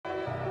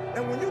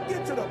And when you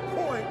get to the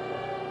point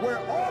where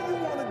all you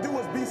want to do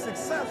is be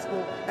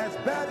successful as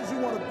bad as you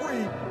want to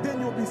breathe, then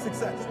you'll be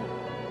successful.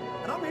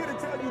 And I'm here to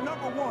tell you,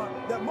 number one,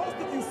 that most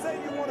of you say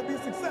you want to be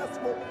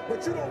successful,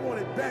 but you don't want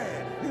it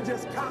bad. You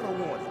just kind of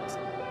want it.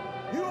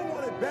 You don't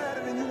want it bad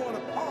and then you want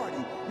to party.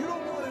 You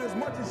don't want it as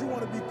much as you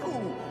want to be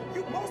cool.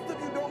 Most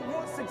of you don't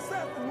want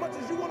success as much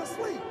as you want to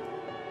sleep.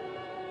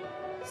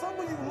 Some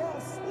of you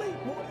love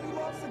sleep more than you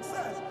love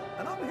success.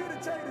 And I'm here to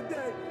tell you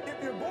today,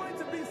 if you're going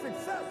to be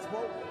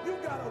successful, you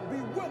got to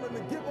be willing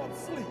to give up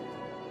sleep.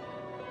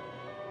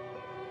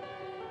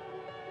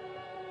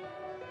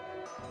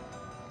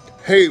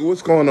 Hey,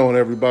 what's going on,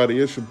 everybody?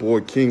 It's your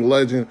boy King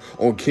Legend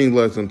on King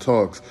Legend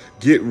Talks.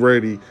 Get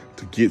ready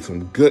to get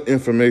some good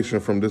information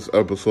from this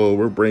episode.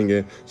 We're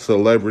bringing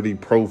celebrity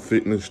pro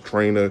fitness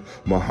trainer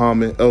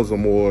Muhammad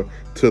Elzamor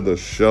to the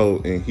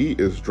show, and he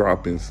is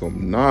dropping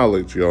some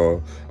knowledge,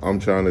 y'all. I'm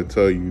trying to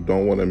tell you,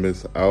 don't want to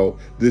miss out.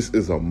 This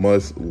is a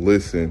must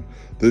listen.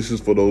 This is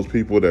for those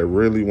people that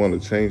really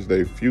want to change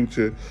their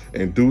future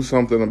and do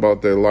something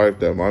about their life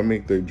that might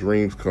make their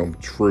dreams come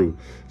true.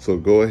 So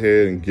go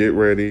ahead and get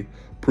ready.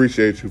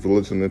 Appreciate you for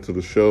listening to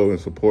the show and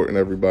supporting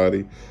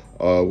everybody.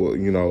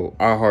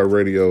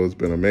 iHeartRadio has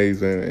been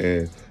amazing,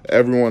 and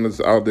everyone that's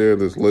out there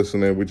that's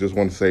listening, we just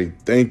want to say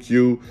thank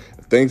you.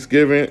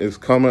 Thanksgiving is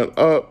coming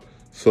up,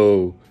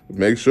 so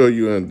make sure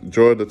you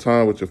enjoy the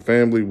time with your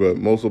family, but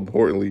most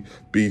importantly,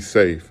 be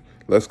safe.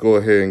 Let's go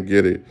ahead and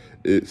get it.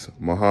 It's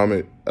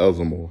Muhammad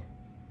Elzamor.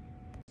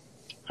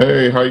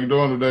 Hey, how you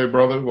doing today,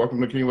 brother?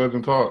 Welcome to King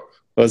Legend Talks.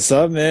 What's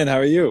up, man? How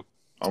are you?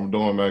 I'm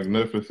doing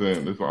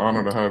magnificent. It's an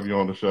honor to have you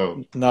on the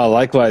show. No,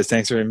 likewise.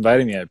 Thanks for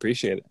inviting me. I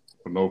appreciate it.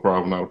 No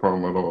problem. Not a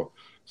problem at all.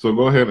 So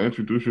go ahead and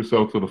introduce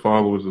yourself to the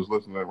followers that's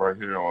listening right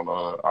here on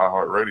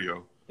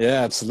iHeartRadio.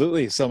 Yeah,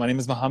 absolutely. So my name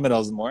is Muhammad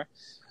Elzamor.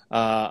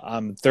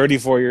 I'm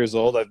 34 years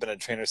old. I've been a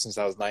trainer since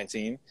I was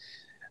 19.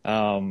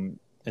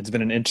 It's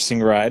been an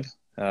interesting ride.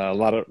 A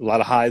lot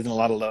of highs and a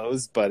lot of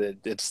lows,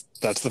 but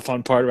that's the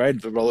fun part, right?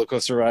 The roller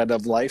coaster ride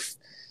of life.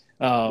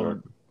 Right.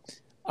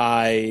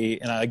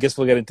 I guess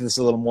we'll get into this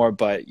a little more,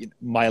 but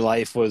my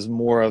life was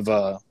more of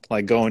a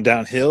like going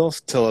downhill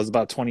till I was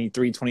about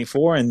 23,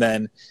 24. And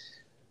then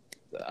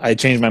I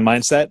changed my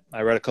mindset.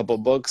 I read a couple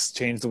of books,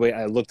 changed the way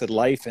I looked at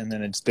life. And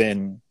then it's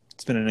been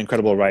an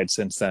incredible ride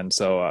since then.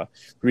 So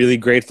really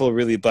grateful,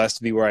 really blessed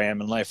to be where I am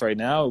in life right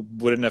now.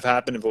 Wouldn't have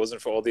happened if it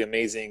wasn't for all the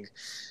amazing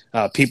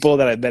people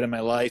that I've met in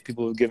my life,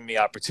 people who've given me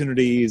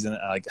opportunities and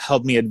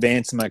helped me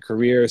advance in my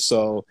career.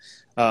 So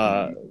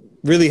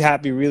really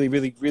happy, really,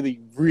 really,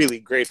 really, really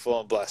grateful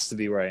and blessed to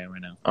be where I am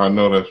right now. I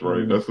know that's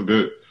right. That's a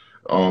good,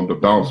 the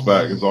bounce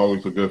back is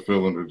always a good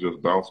feeling to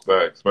just bounce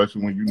back,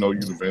 especially when you know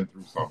you've been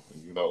through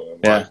something,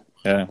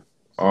 Yeah.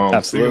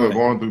 Absolutely. Speaking of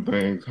going through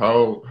things,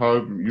 how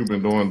have you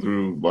been doing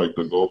through like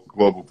the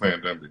global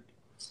pandemic?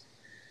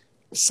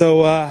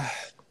 So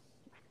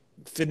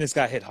fitness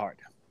got hit hard,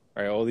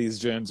 right? All these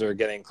gyms are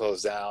getting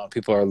closed down.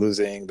 People are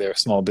losing their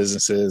small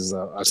businesses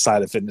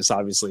outside of fitness,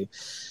 obviously.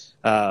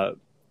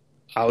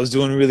 I was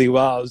doing really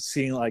well. I was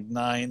seeing like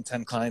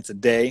 9-10 clients a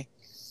day.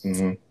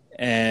 Mm-hmm.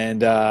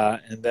 And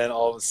then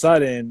all of a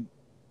sudden,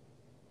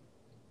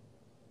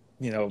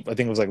 I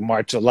think it was like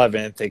March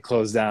 11th, they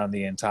closed down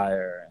the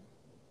entire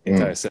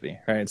city,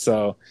 right?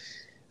 So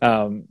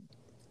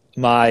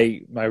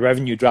my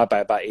revenue dropped by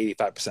about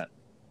 85%.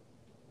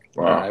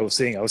 Wow. I was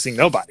seeing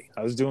nobody.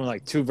 I was doing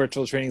like 2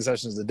 virtual training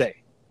sessions a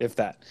day, if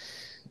that.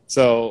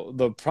 So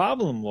the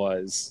problem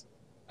was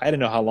I didn't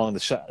know how long the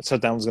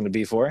shutdown was going to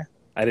be for.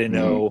 I didn't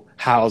know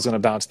how I was going to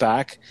bounce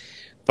back,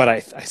 but I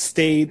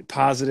stayed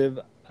positive.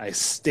 I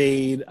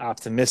stayed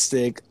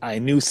optimistic. I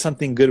knew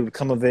something good would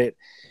come of it.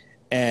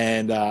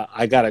 And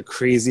I got a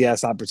crazy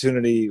ass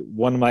opportunity.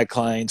 One of my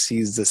clients,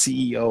 he's the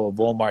CEO of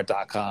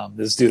Walmart.com.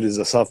 This dude is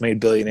a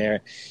self-made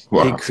billionaire.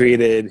 Wow. He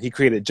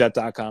created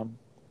Jet.com,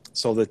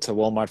 sold it to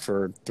Walmart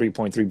for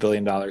 $3.3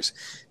 billion.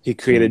 He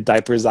created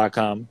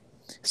Diapers.com,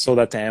 sold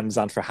that to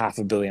Amazon for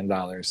 $500 million.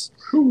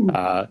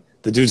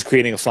 The dude's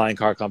creating a flying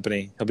car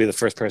company. He'll be the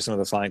first person with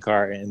a flying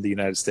car in the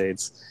United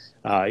States.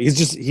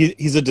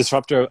 He's a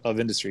disruptor of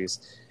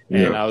industries.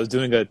 And I was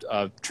doing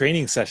a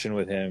training session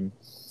with him,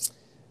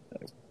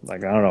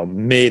 like, I don't know,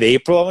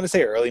 mid-April, I want to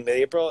say, early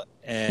mid-April.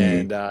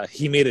 And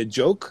he made a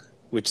joke,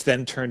 which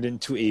then turned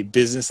into a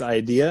business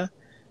idea,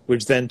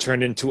 which then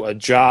turned into a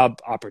job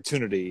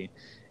opportunity.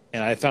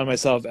 And I found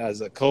myself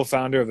as a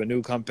co-founder of a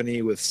new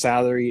company with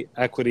salary,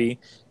 equity,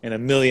 and $1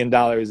 million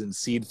in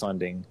seed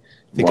funding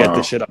to get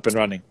this shit up and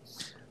running.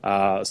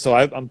 So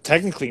I'm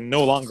technically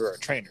no longer a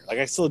trainer. Like,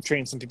 I still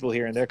train some people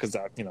here and there because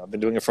I've been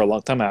doing it for a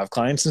long time. I have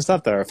clients and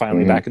stuff that are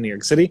finally back in New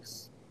York City.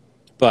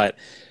 But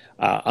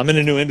I'm in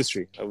a new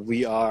industry.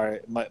 We are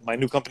my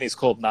new company is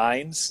called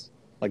Nines,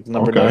 like the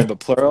number 9 but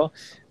plural,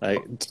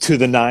 like to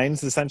the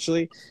nines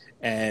essentially.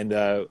 And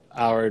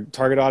our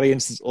target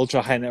audience is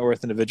ultra high net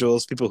worth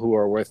individuals, people who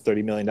are worth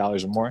 $30 million or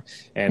more.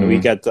 And we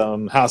get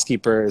them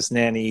housekeepers,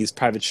 nannies,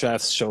 private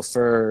chefs,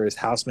 chauffeurs,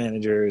 house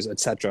managers,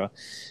 etc.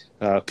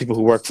 people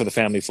who work for the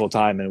family full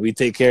time, and we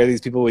take care of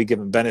these people. We give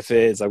them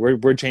benefits. Like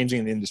we're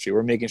changing the industry.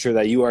 We're making sure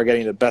that you are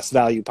getting the best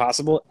value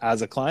possible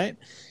as a client.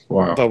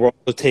 Wow. But we're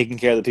also taking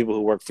care of the people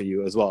who work for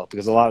you as well,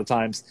 because a lot of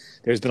times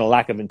there's been a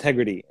lack of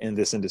integrity in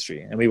this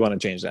industry, and we want to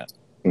change that.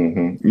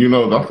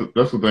 Mm-hmm.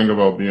 That's the thing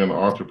about being an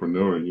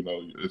entrepreneur.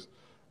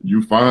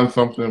 You find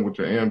something with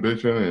your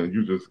ambition, and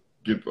you just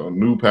get a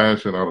new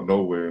passion out of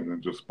nowhere, and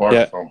it just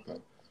sparks something.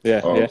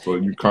 Yeah. So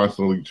you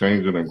constantly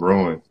changing and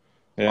growing.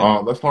 Yeah.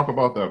 Let's talk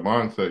about that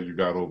mindset you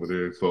got over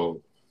there.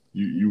 So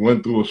you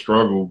went through a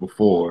struggle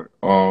before.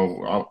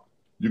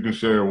 You can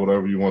share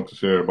whatever you want to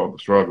share about the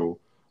struggle.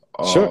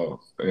 Sure.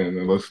 And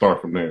then let's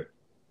start from there.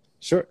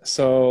 Sure.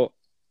 So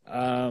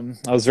I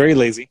was very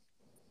lazy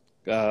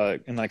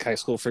in like high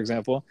school, for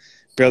example.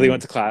 Barely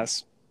went to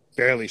class.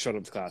 Barely showed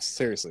up to class.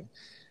 Seriously.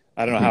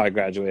 I don't know how I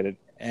graduated.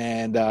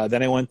 And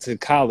then I went to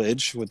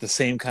college with the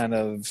same kind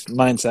of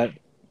mindset.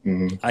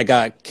 Mm-hmm. I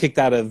got kicked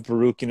out of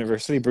Baruch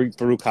University,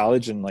 Baruch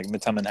College in like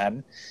Midtown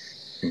Manhattan.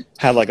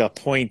 Had like a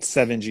 0.7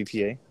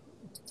 GPA.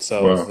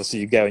 So that's what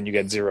you get when you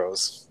get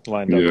zeros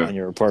lined up on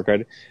your report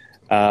card.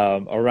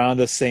 Around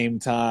the same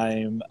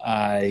time,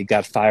 I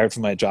got fired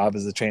from my job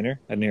as a trainer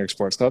at New York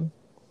Sports Club.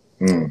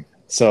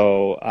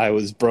 So I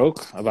was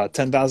broke, about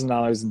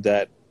 $10,000 in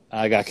debt.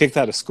 I got kicked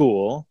out of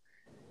school,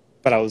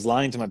 but I was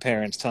lying to my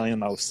parents, telling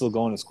them I was still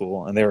going to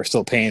school, and they were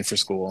still paying for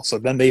school. So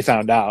then they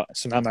found out.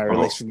 So now my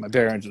relationship with my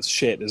parents was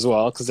shit as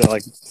well, because they're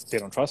like, they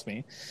don't trust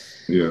me.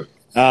 Yeah.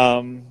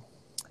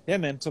 Yeah,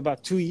 man. So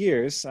about 2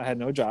 years, I had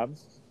no job.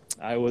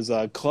 I was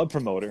a club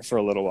promoter for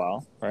a little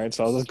while, right?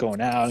 So I was just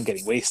going out and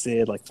getting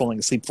wasted, like falling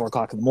asleep 4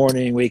 o'clock in the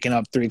morning, waking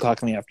up 3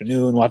 o'clock in the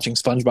afternoon, watching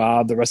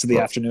SpongeBob the rest of the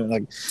afternoon.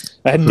 Like,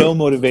 I had no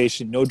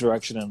motivation, no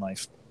direction in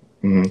life.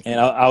 And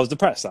I was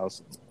depressed. I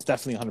was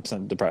definitely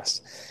 100%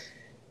 depressed.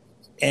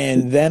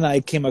 And then I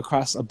came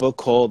across a book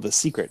called The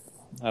Secret.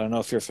 I don't know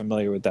if you're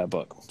familiar with that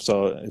book.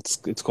 So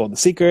it's called The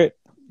Secret.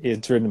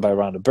 It's written by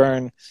Rhonda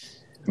Byrne.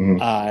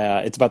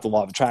 It's about the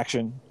law of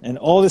attraction, and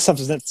all this stuff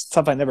is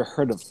stuff I never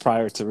heard of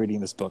prior to reading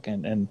this book.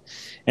 And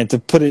to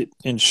put it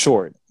in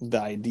short, the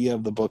idea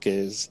of the book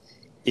is,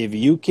 if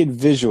you can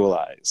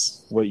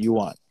visualize what you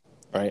want,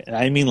 right? And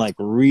I mean like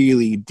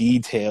really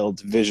detailed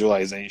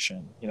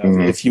visualization.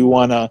 If you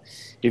want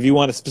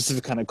a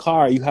specific kind of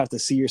car, you have to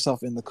see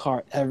yourself in the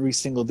car every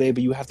single day,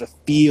 but you have to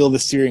feel the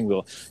steering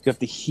wheel. You have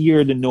to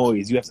hear the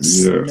noise. You have to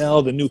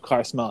smell the new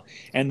car smell.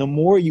 And the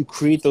more you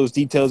create those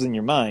details in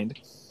your mind,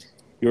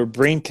 your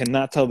brain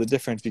cannot tell the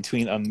difference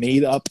between a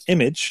made-up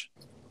image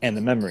and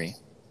the memory.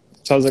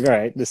 So I was like, all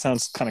right, this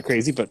sounds kind of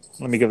crazy, but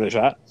let me give it a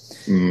shot.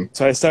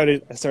 So I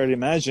started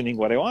imagining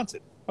what I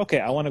wanted. Okay,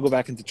 I want to go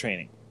back into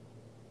training.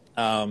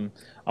 I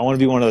want to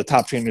be one of the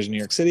top trainers in New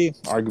York City,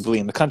 arguably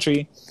in the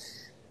country.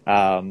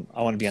 I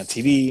want to be on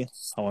TV.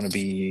 I want to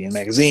be in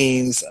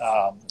magazines.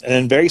 And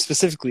then very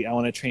specifically, I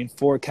want to train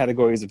 4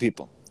 categories of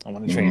people. I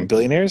want to train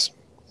billionaires.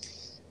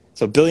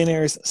 So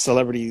billionaires,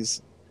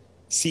 celebrities,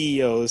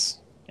 CEOs,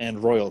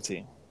 and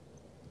royalty.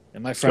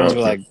 And my friends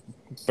were like,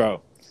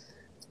 bro,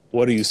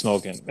 what are you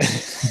smoking?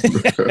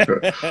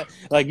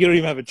 Like, you don't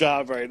even have a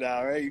job right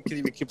now, right? You can't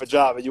even keep a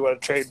job, and you want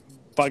to trade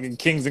fucking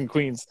kings and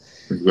queens.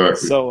 Exactly.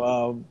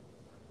 So,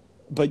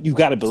 but you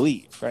got to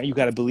believe, right? You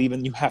got to believe,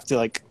 and you have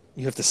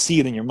to see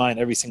it in your mind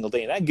every single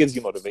day, and that gives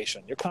you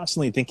motivation. You're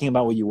constantly thinking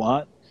about what you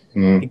want.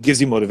 It gives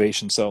you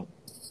motivation. So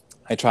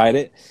I tried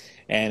it.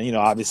 And,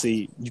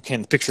 obviously you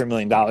can picture $1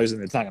 million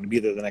and it's not going to be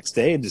there the next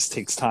day. It just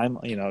takes time,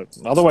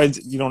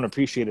 otherwise you don't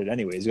appreciate it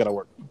anyways. You got to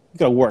work. You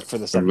got to work for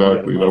the stuff.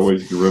 Exactly. That way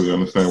you can really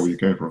understand where you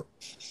came from.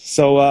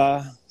 So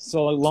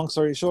long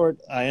story short,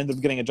 I ended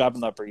up getting a job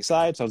on the Upper East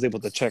Side. So I was able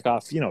to check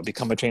off,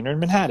 become a trainer in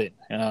Manhattan.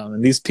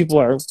 And these people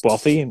are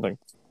wealthy. Like,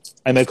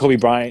 I met Kobe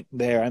Bryant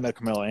there. I met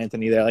Carmelo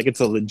Anthony there. Like,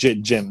 it's a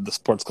legit gym, the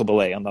Sports Club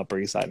LA on the Upper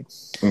East Side.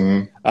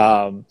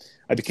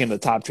 I became the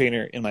top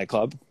trainer in my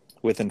club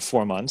within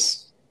 4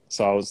 months.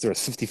 So there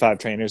was 55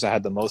 trainers. I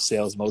had the most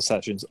sales, most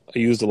sessions. I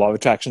used the law of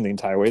attraction the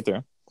entire way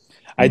through.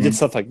 I did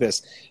stuff like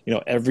this.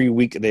 Every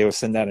week they would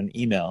send out an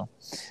email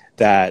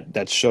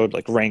that showed,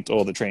 like, ranked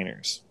all the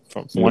trainers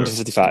from 1 to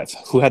 55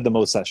 who had the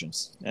most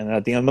sessions. And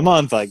at the end of the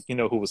month, like,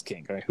 who was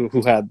king, right? Who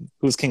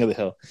was king of the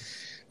hill.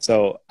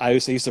 So I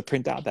used to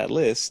print out that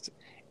list,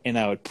 and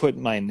I would put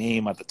my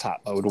name at the top.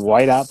 I would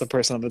white out the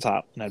person at the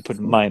top, and I'd put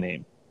my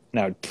name. And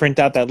I would print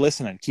out that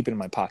list and I'd keep it in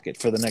my pocket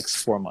for the next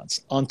 4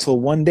 months, until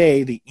one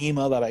day the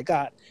email that I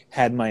got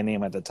had my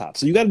name at the top.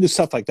 So you got to do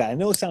stuff like that. I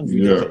know it sounds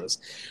ridiculous,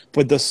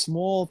 but the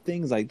small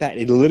things like that,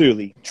 it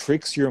literally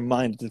tricks your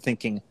mind into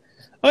thinking,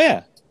 oh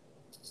yeah,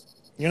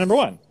 you're number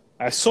one.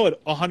 I saw it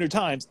 100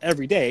 times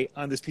every day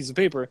on this piece of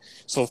paper.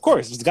 So of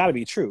course it's got to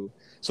be true.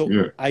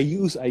 So I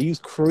use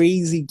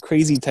crazy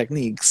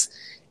techniques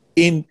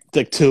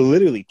to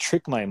literally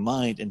trick my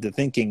mind into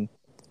thinking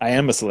I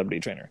am a celebrity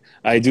trainer.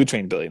 I do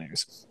train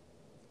billionaires.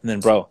 And then,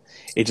 bro,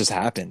 it just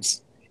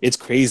happens. It's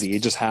crazy.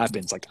 It just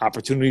happens. Like,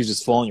 opportunities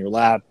just fall in your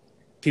lap.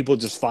 People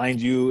just find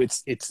you.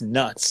 It's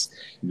nuts.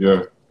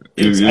 Yeah.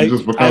 It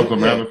just becomes a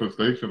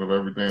manifestation of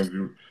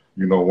everything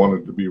you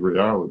wanted to be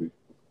reality.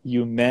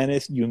 you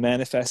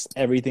manifest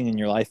everything in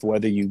your life,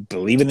 whether you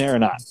believe in it or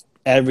not.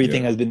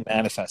 Everything has been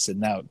manifested.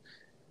 Now,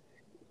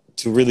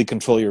 to really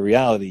control your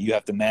reality, you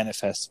have to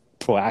manifest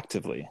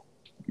proactively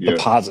the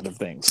positive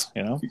things,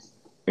 you know?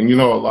 And, you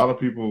know, a lot of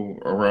people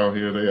around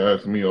here, they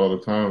ask me all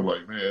the time,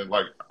 like, man,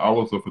 like, I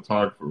was a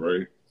photographer,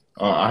 right?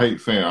 I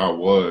hate saying I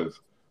was,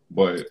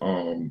 but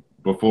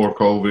before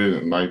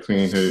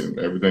COVID-19 hit and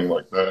everything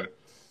like that,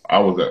 I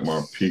was at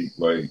my peak,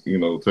 like, you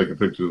know, taking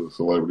pictures of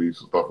celebrities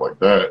and stuff like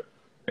that.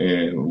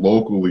 And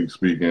locally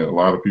speaking, a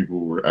lot of people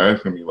were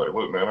asking me, like,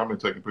 look, man, I've been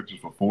taking pictures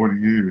for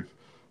 40 years.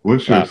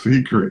 What's your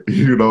secret?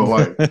 You know,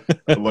 like,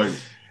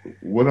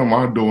 what am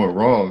I doing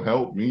wrong?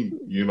 Help me,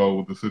 you know,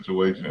 with the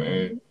situation.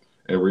 And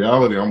in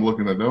reality, I'm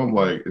looking at them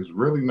like, it's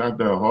really not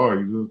that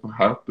hard. You just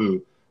have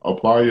to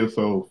apply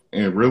yourself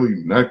and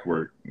really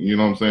network. You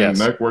know what I'm saying?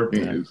 Yes.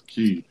 Networking is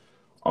key.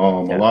 A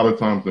lot of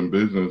times in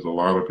business, a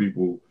lot of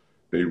people,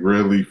 they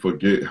really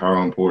forget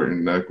how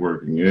important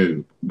networking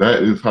is.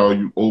 That is how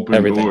you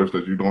open doors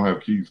that you don't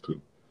have keys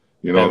to.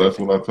 You know, that's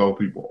what I tell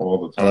people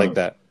all the time. I like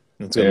that.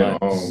 That's good.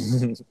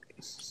 And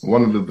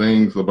one of the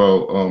things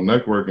about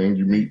networking,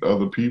 you meet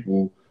other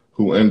people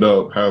who end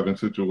up having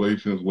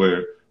situations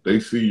where they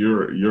see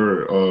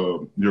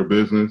your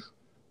business,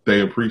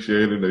 they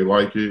appreciate it, they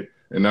like it,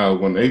 and now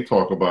when they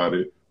talk about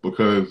it,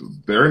 because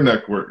their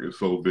network is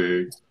so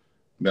big,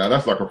 now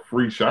that's like a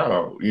free shout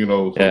out, you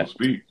know, so to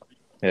speak.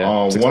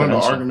 One of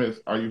the arguments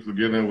I used to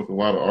get in with a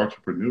lot of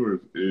entrepreneurs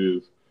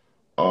is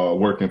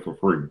working for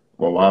free.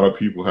 A lot of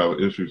people have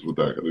issues with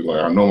that because they're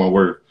like, I know my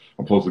worth.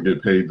 I'm supposed to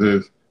get paid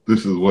this.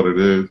 This is what it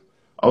is.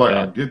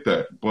 I get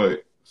that.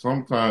 But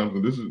sometimes,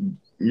 and this is,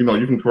 you know,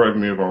 you can correct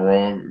me if I'm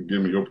wrong and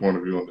give me your point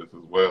of view on this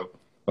as well.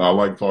 I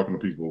like talking to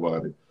people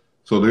about it.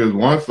 So there's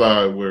one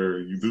side where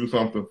you do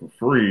something for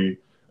free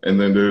and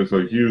then there's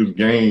a huge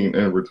gain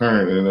in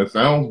return. And it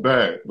sounds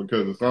bad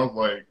because it sounds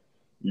like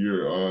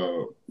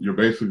you're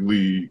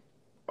basically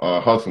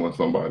hustling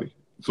somebody,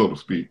 so to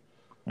speak.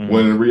 Mm-hmm.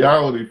 When in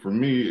reality, for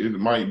me, it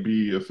might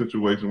be a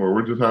situation where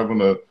we're just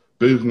having a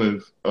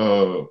business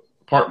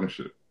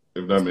partnership,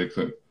 if that makes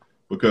sense.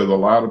 Because a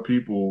lot of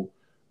people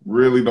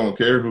really don't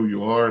care who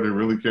you are. They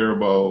really care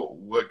about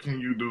what can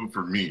you do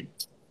for me.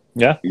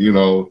 Yeah. You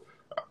know,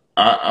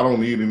 I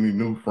don't need any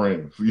new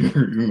friends.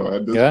 You know,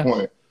 at this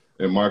point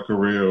in my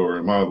career or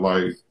in my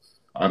life,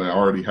 I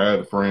already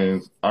had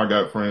friends. I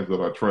got friends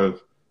that I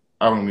trust.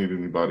 I don't need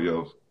anybody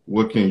else.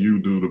 What can you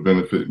do to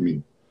benefit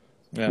me?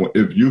 Yeah.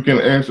 If you can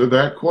answer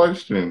that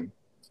question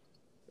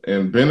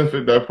and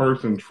benefit that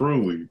person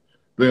truly,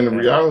 then in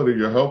reality,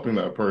 you're helping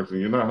that person.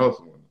 You're not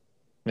hustling.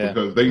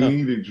 Because they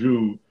needed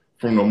you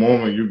from the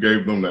moment you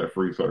gave them that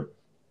free service.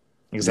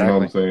 Exactly. You know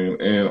what I'm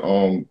saying?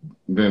 And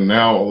then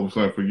now all of a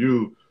sudden for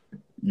you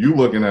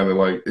looking at it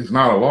like it's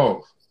not a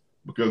loss.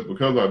 Because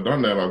I've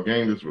done that, I've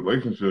gained this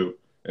relationship.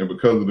 And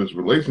because of this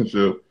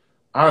relationship,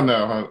 I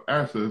now have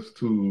access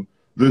to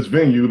this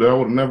venue that I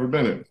would have never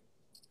been in.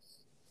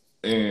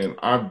 And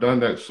I've done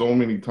that so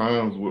many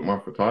times with my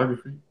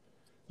photography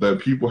that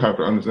people have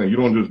to understand you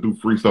don't just do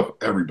free stuff for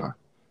everybody.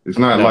 It's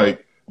not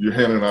like you're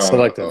handing out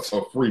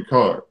a free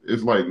card.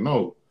 It's like,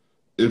 no,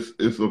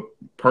 it's a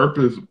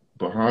purpose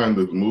behind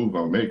this move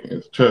I'm making.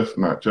 It's chess,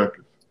 not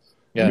checkers.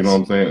 Yes. You know what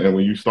I'm saying? And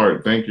when you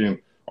start thinking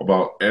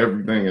about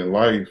everything in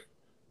life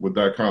with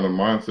that kind of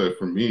mindset,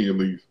 for me at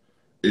least,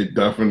 it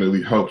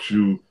definitely helps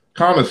you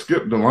kind of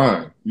skip the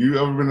line. You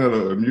ever been at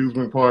an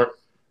amusement park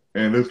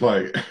and it's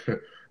like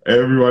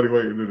everybody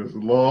waiting in this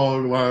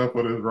long line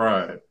for this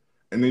ride.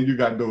 And then you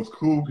got those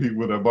cool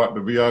people that bought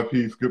the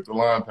VIP skip the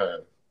line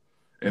pass.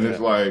 And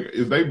it's like,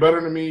 is they better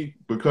than me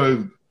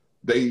because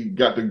they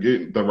got to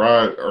get the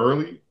ride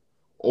early?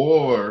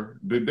 Or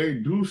did they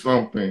do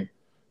something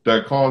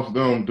that caused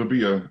them to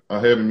be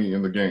ahead of me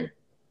in the game?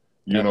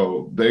 You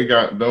know, they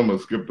got them a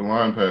skip the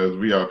line pass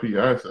VIP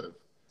access.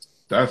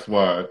 That's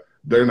why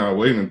they're not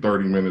waiting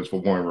 30 minutes for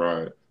one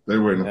ride.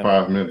 They're waiting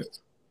 5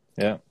 minutes.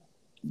 You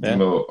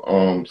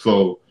know,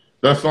 so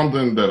that's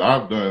something that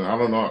I've done. I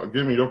don't know.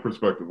 Give me your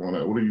perspective on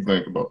that. What do you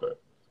think about that?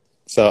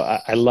 So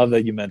I love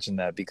that you mentioned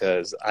that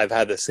because I've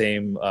had the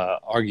same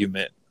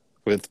argument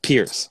with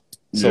peers.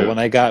 So when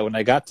I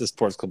got to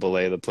Sports Club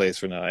LA, the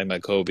place where I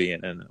met Kobe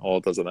and all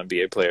those other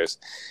NBA players,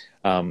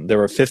 there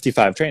were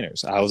 55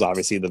 trainers. I was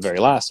obviously the very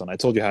last one. I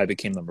told you how I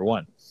became number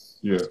one.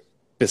 Yeah.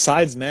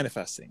 Besides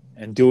manifesting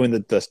and doing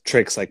the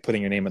tricks like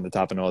putting your name on the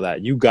top and all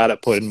that, you got to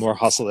put in more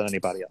hustle than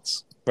anybody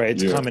else. Right?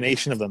 It's a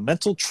combination of the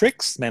mental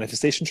tricks,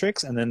 manifestation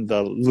tricks, and then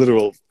the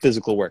literal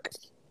physical work.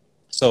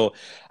 So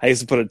I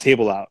used to put a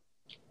table out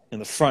in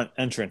the front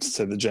entrance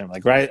to the gym,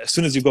 like right as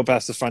soon as you go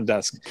past the front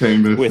desk, with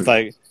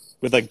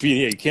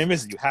you can't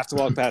miss it. You have to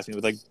walk past me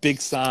with like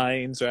big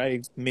signs,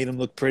 right? Made them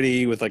look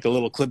pretty with like a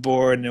little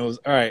clipboard, and it was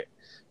all right.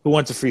 Who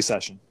wants a free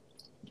session?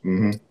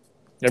 Mm-hmm.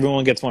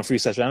 Everyone gets one free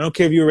session. I don't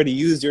care if you already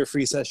used your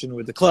free session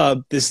with the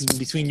club. This is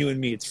between you and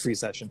me. It's a free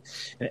session,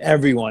 and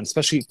everyone,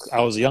 especially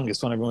I was the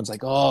youngest one. Everyone's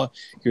like, "Oh,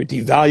 you're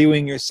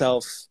devaluing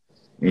yourself.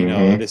 You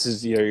know, this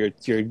is you're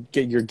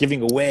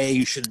giving away.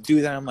 You shouldn't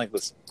do that." I'm like,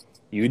 listen.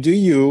 You do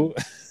you.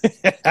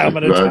 I'm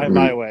going to try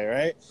my way,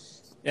 right?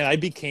 and I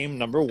became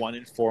number 1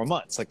 in 4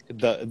 months. Like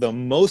the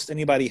most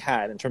anybody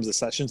had in terms of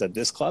sessions at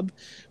this club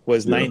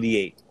was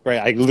 98. Right?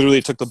 I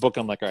literally took the book.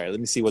 I'm like, all right, let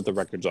me see what the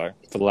records are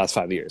for the last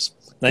 5 years.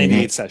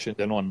 98 sessions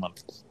in 1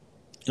 month.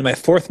 In my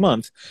 4th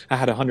month, I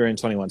had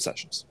 121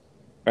 sessions.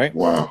 Right?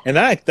 Wow. And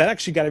that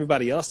actually got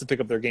everybody else to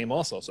pick up their game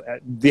also. So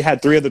they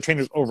had 3 other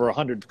trainers over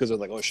 100 because they're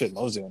like, oh shit,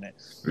 Mo's doing it.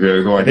 Yeah,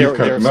 like, he's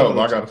catching up.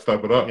 I got to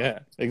step it up. Yeah,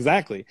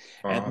 exactly.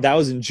 And that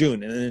was in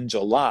June. And then in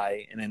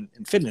July, and in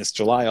fitness,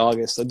 July,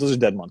 August, those are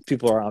dead months.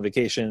 People are on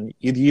vacation.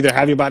 You either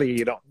have your body or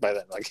you don't by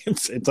then. Like,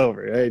 it's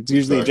over. Right? It's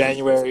usually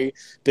January,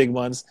 big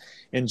months.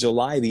 In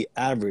July, the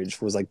average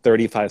was like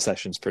 35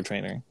 sessions per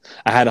trainer.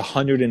 I had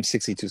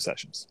 162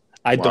 sessions.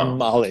 I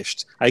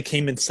demolished. I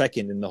came in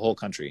 2nd in the whole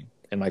country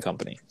in my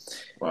company.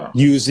 Wow.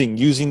 Using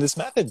this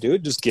method,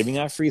 dude, just giving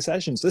out free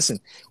sessions. Listen,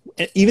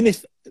 even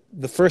if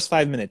the first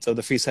 5 minutes of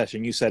the free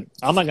session, you said,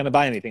 I'm not going to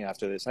buy anything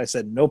after this. I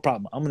said, no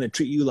problem. I'm going to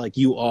treat you like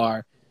you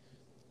are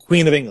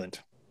Queen of England.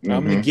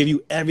 I'm going to give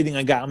you everything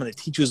I got. I'm going to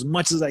teach you as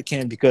much as I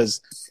can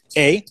because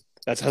A,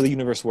 that's how the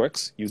universe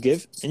works. You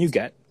give and you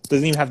get. It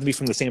doesn't even have to be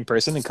from the same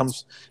person. It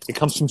comes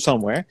from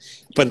somewhere.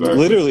 But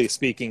literally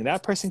speaking,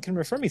 that person can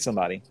refer me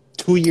somebody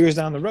 2 years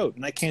down the road.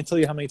 And I can't tell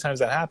you how many times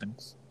that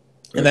happened.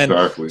 And then,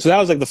 so that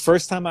was like the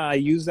first time I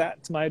used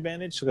that to my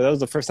advantage. Because that was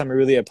the first time I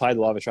really applied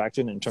the law of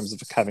attraction in terms of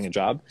having a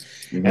job.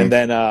 And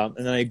then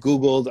I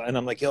Googled, and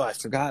I'm like, yo, I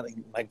forgot. Like,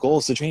 my goal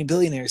is to train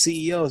billionaire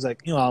CEOs.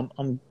 Like, you know,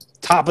 I'm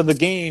top of the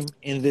game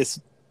in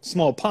this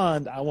small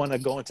pond. I want to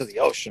go into the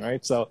ocean,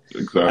 right? So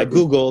I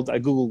Googled,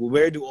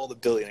 where do all the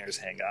billionaires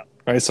hang out,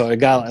 right? So I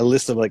got a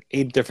list of like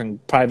 8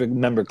 different private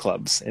member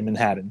clubs in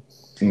Manhattan.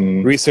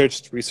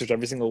 Researched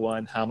every single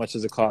one. How much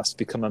does it cost to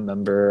become a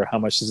member? How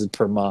much is it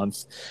per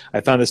month? I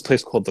found this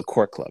place called the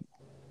Core Club.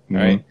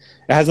 Right?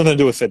 It has nothing to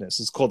do with fitness.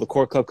 It's called the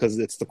Core Club because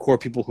it's the core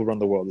people who run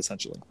the world,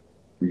 essentially.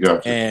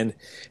 Gotcha. And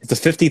it's a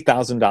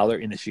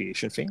 $50,000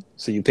 initiation fee.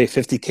 So you pay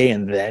 $50K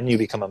and then you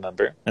become a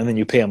member, and then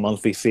you pay a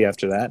monthly fee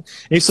after that.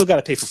 And you still got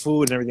to pay for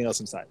food and everything else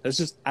inside. That's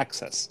just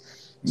access.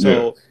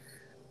 So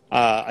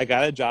I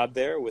got a job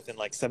there within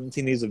like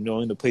 17 days of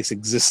knowing the place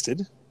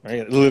existed.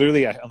 Right?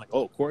 Literally, I'm like,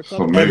 oh, Core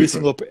Club. Every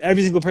single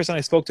person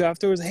I spoke to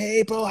afterwards,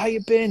 hey, bro, how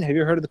you been? Have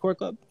you heard of the Core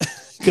Club?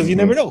 Because you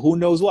never know who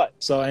knows what.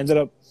 So I ended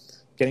up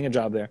getting a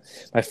job there.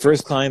 My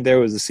first client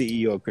there was the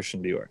CEO of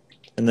Christian Dior,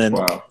 and then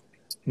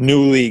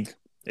new league.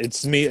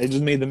 It's me. I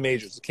just made the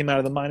majors. It came out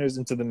of the minors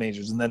into the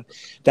majors, and then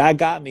that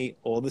got me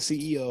all the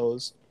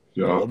CEOs,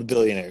 all the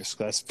billionaires.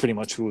 That's pretty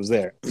much who was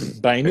there.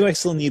 But I knew I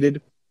still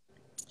needed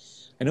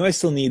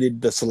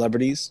the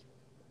celebrities,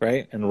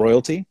 right, and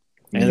royalty.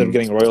 I ended up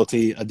getting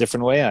royalty a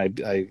different way.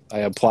 I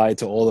applied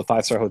to all the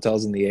 5-star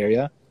hotels in the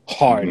area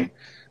hard.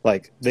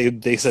 Like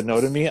they said no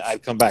to me.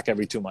 I'd come back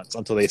every 2 months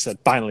until they said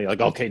finally, like,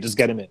 okay, just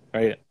get him in.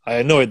 Right? I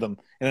annoyed them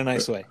in a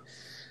nice way.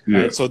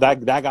 Right? So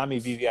that got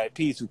me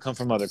VVIPs who come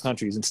from other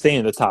countries and stay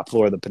in the top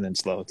floor of the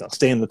Peninsula Hotel,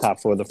 stay in the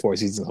top floor of the Four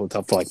Seasons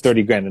Hotel for like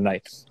 $30,000 a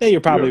night. Hey,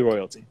 you're probably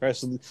royalty. Right?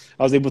 So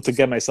I was able to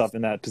get myself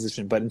in that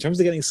position. But in terms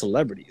of getting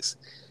celebrities,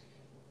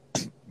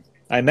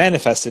 I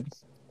manifested.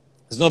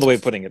 There's no other way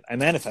of putting it. I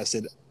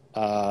manifested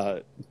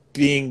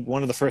being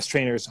one of the first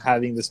trainers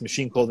having this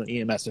machine called an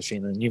EMS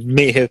machine, and you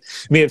may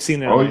have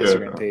seen it on my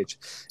Instagram page.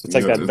 It's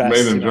like that vest.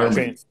 Made in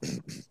Germany.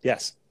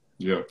 Yes.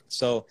 Yeah.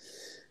 So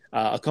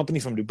a company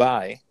from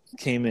Dubai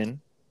came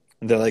in,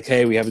 and they're like,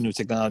 "Hey, we have a new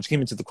technology."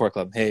 Came into the Core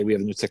Club. "Hey, we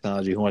have a new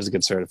technology. Who wants to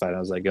get certified?" I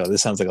was like, "Yo,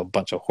 this sounds like a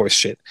bunch of horse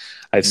shit.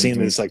 I've seen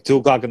this like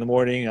 2:00 in the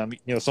morning.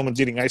 Someone's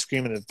eating ice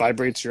cream and it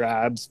vibrates your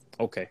abs."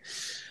 Okay,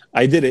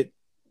 I did it.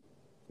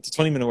 It's a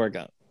 20-minute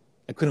workout.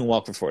 I couldn't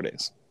walk for 4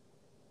 days.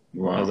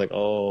 Wow. I was like,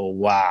 oh,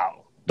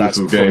 wow. That's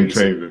this is game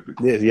changer.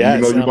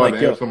 Yes. You're about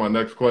to answer my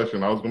next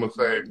question. I was going to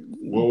say,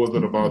 what was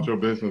it about your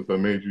business that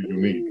made you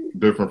unique,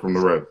 different from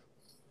the rest?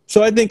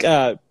 So I think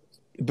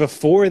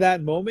before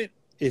that moment,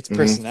 it's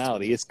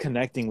personality. It's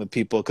connecting with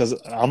people, because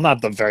I'm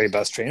not the very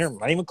best trainer. I'm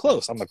not even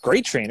close. I'm a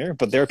great trainer,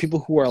 but there are people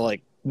who are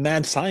like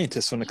mad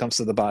scientists when it comes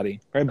to the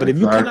body, right? But if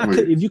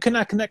you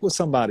cannot connect with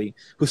somebody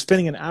who's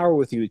spending an hour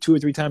with you 2 or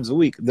 3 times a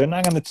week, they're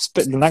not going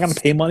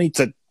to pay money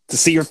to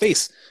see your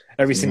face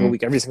every single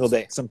week, every single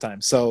day,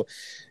 sometimes. So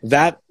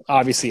that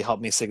obviously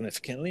helped me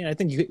significantly. And I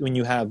think when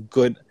you have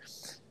good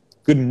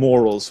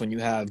morals, when you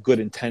have good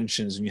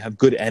intentions, when you have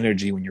good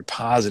energy, when you're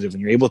positive,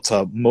 when you're able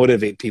to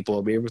motivate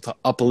people, be able to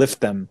uplift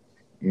them.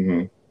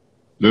 There's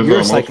an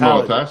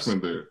emotional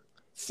attachment there.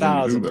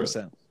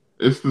 1,000%.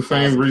 It's the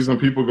same reason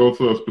people go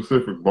to a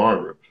specific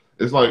barber.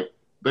 It's like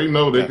they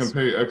know they can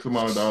pay X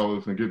amount of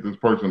dollars and get this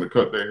person to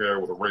cut their hair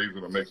with a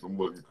razor that makes them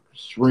look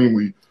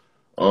extremely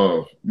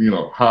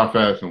high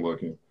fashion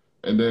looking.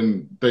 And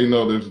then they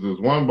know there's this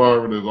one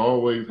barber that's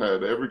always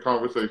had every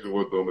conversation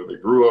with them that they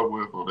grew up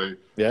with, or they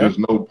just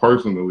know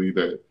personally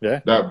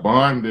that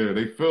bond there.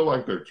 They feel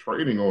like they're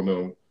trading on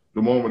them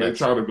the moment they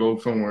try to go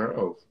somewhere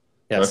else.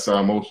 That's the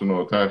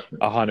emotional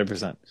attachment.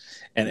 100%.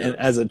 And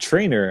as a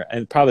trainer,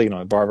 and probably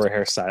a barber,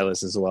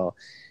 hairstylist as well,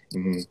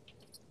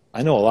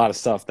 I know a lot of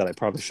stuff that I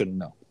probably shouldn't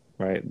know.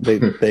 Right?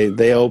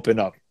 They open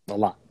up a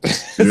lot.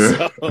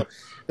 Yeah. So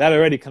that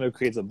already kind of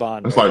creates a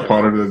bond. That's right like there.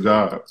 part of the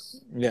job.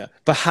 Yeah.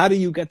 But how do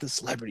you get the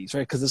celebrities,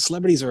 right? Because the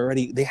celebrities are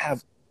already,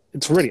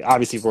 it's already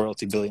obviously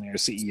royalty,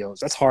 billionaires, CEOs.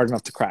 That's hard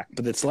enough to crack.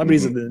 But the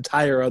celebrities Mm-hmm. are the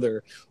entire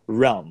other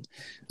realm.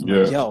 I'm Yeah.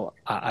 like, yo,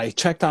 I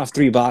checked off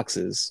 3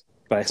 boxes,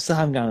 but I still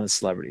haven't gotten to the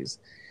celebrities.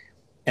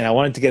 And I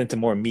wanted to get into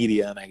more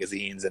media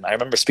magazines. And I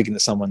remember speaking to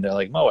someone, they're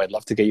like, Mo, I'd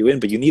love to get you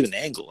in, but you need an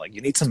angle. Like, you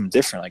need something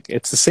different. Like,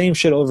 it's the same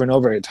shit over and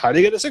over. It's how do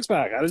you get a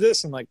 6-pack? How does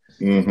this? I'm like,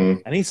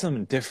 Mm-hmm. I need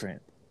something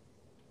different.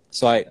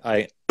 So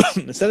I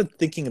instead of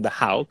thinking of the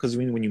how, because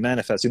when you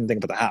manifest, you don't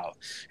think about the how.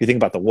 You think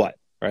about the what,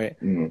 right?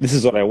 Mm-hmm. This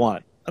is what I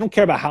want. I don't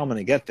care about how I'm going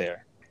to get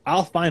there.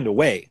 I'll find a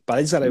way, but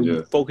I just got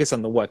to focus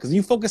on the what. Because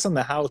you focus on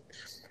the how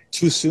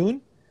too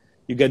soon,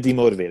 you get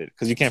demotivated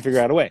because you can't figure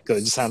out a way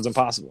because it just sounds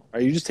impossible.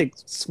 Right? You just take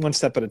one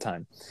step at a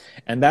time.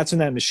 And that's when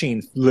that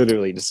machine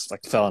literally just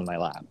like fell in my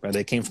lap. Right?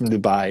 They came from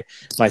Dubai.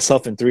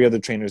 Myself and 3 other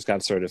trainers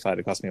got certified.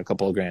 It cost me a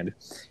couple of grand.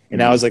 And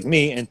now it's like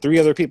me and 3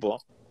 other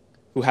people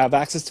who have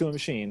access to a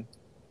machine.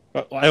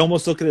 I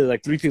almost look at it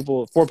like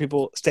 4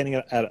 people standing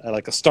at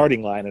like a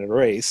starting line at a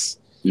race.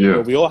 Yeah.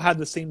 Where we all had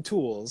the same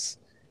tools.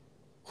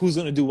 Who's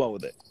going to do what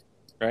with it?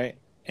 Right?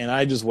 And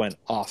I just went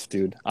off,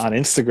 dude. On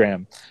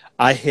Instagram,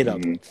 I hit up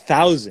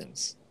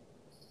thousands,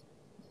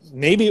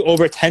 maybe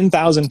over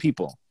 10,000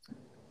 people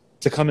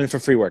to come in for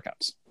free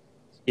workouts.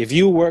 If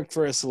you worked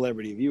for a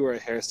celebrity, if you were a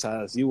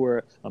hairstylist, you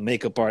were a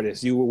makeup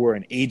artist, you were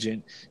an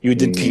agent, you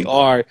did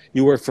PR,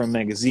 you worked for a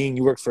magazine,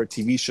 you worked for a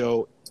TV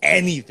show,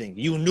 anything,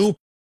 you knew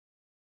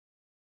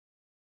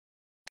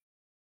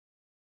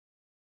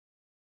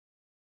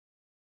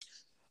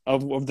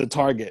of the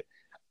target,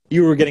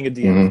 you were getting a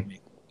DM from me.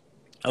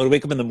 I would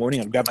wake up in the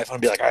morning, I'd grab my phone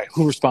and be like, all right,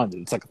 who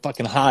responded? It's like a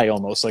fucking high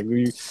almost. Like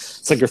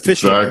it's like you're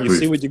fishing and you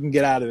see what you can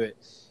get out of it.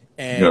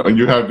 And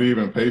you have to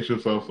even pace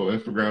yourself so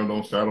Instagram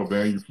don't shadow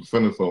ban you for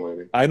sending so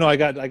many. I know I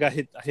got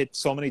hit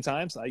so many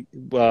times. I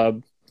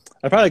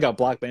probably got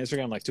blocked by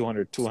Instagram like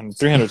 200,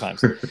 300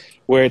 times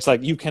where it's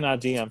like you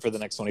cannot DM for the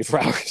next 24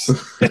 hours.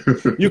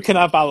 You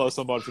cannot follow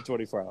someone for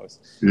 24 hours.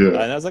 Yeah.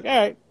 And I was like, all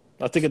right,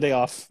 I'll take a day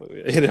off.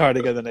 Hit it hard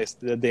again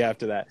the day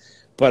after that.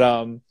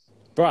 But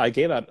bro, I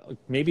gave out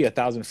maybe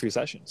 1,000 free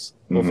sessions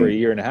over a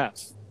year and a half.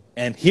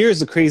 And here's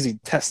the crazy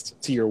test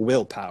to your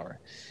willpower.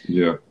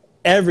 Yeah.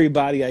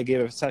 Everybody I gave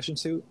a session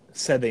to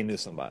said they knew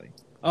somebody.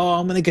 Oh,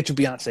 I'm going to get you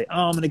Beyonce.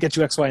 Oh, I'm going to get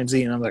you X, Y, and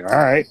Z. And I'm like, all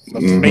right,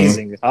 that's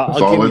amazing.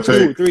 I'll give you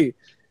 2 or 3.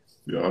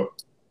 Yeah.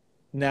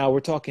 Now we're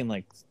talking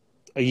like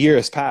a year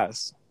has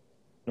passed.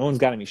 No one's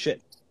gotten me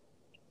shit.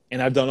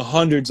 And I've done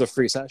hundreds of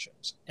free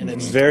sessions. And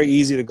it's very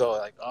easy to go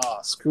like, oh,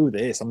 screw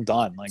this. I'm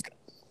done. Like,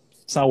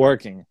 it's not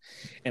working.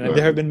 And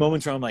there have been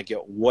moments where I'm like,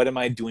 yo, what am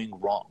I doing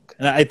wrong?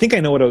 And I think I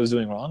know what I was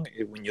doing wrong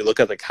when you look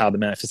at like how the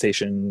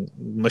manifestation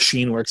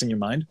machine works in your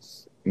mind.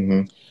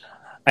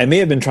 I may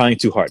have been trying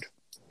too hard,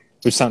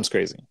 which sounds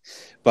crazy.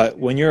 But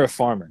when you're a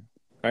farmer,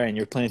 right, and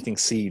you're planting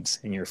seeds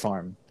in your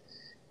farm,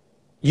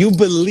 you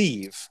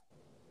believe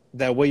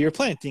that what you're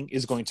planting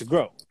is going to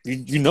grow.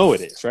 You know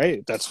it is,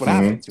 right? That's what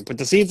happens. You put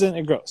the seeds in,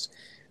 it grows.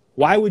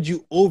 Why would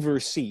you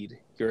overseed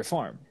your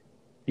farm?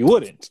 You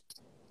wouldn't.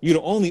 You'd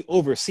only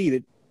overseed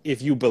it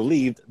if you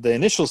believed the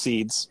initial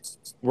seeds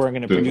weren't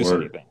going to produce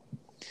anything.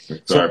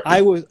 Exactly.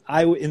 So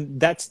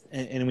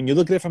and when you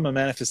look at it from a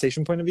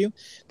manifestation point of view,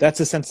 that's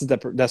a sense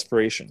of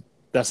desperation.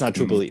 That's not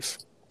true belief.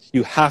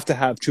 You have to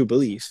have true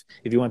belief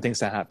if you want things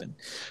to happen.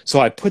 So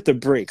I put the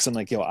brakes. I'm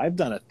like, yo, I've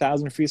done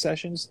 1,000 free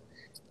sessions.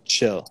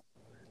 Chill.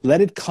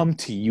 Let it come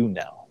to you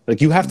now.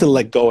 Like, you have to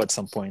let go at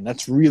some point.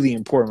 That's really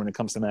important when it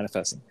comes to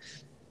manifesting.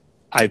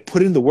 I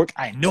put in the work.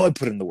 I know I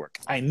put in the work.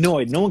 I know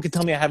it. No one can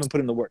tell me I haven't put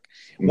in the work.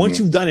 Once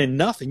you've done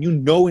enough and you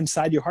know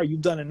inside your heart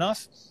you've done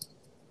enough,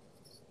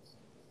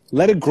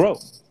 let it grow.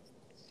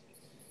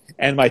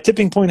 And my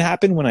tipping point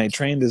happened when I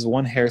trained this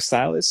one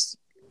hairstylist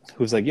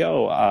who's like,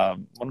 yo,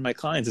 one of my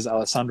clients is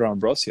Alessandro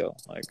Ambrosio,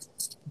 like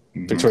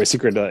Victoria's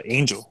Secret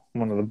angel,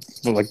 one of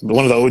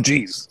the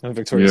OGs of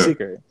Victoria's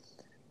Secret.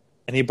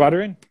 And he brought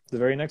her in the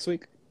very next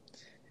week.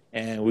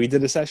 And we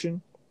did a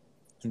session.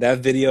 And that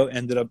video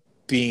ended up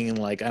being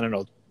like, I don't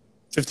know,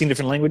 15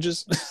 different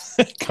languages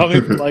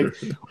coming from like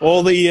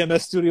all the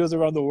EMS studios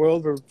around the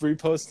world were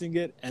reposting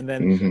it. And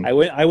then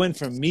I went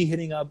from me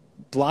hitting up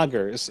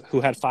bloggers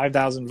who had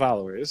 5,000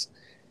 followers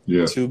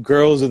to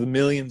girls with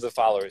millions of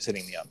followers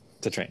hitting me up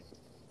to train.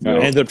 I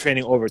ended up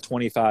training over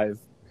 25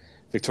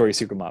 Victoria's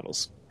Secret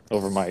models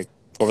over the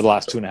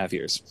last 2.5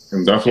 years.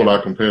 And that's what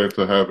I compared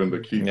to having the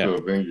key to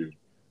a venue,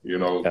 you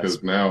know,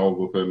 because now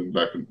within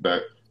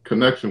that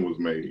connection was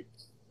made.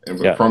 And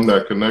from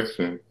that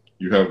connection,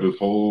 you have this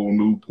whole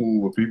new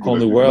pool of people. A whole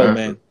new world,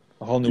 man.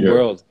 A whole new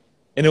world.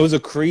 And it was a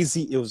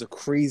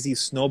crazy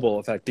snowball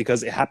effect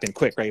because it happened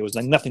quick, right? It was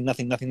like nothing,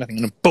 and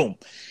then boom,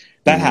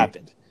 that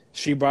happened.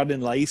 She brought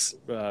in Lais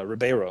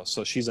Ribeiro,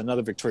 so she's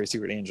another Victoria's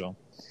Secret angel.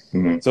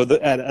 So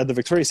at the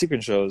Victoria's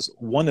Secret shows,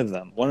 one of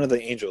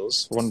the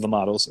angels, one of the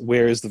models,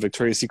 wears the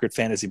Victoria's Secret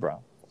fantasy bra.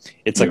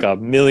 It's like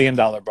 $1 million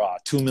bra,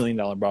 $2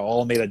 million bra,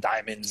 all made of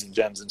diamonds and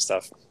gems and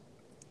stuff.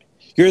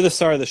 You're the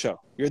star of the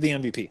show. You're the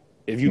MVP.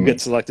 if you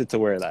get selected to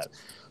wear that.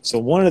 So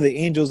one of the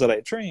angels that I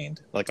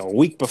trained, like a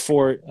week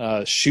before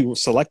she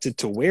was selected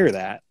to wear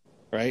that,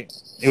 right?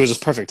 It was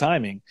just perfect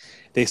timing.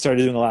 They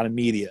started doing a lot of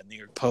media, New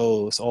York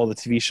Post, all the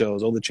TV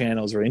shows, all the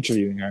channels were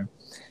interviewing her.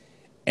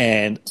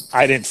 And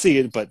I didn't see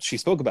it, but she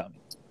spoke about me.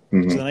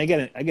 Mm-hmm. So then I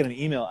get an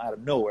email out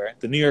of nowhere.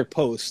 The New York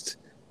Post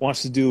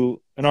wants to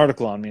do an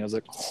article on me. I was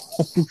like,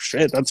 oh,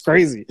 shit, that's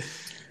crazy.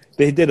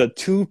 They did a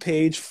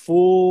 2-page,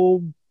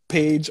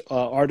 full-page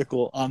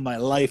article on my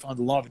life, on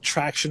the law of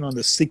attraction, on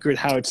The Secret,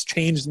 how it's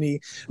changed me.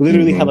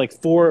 Literally had like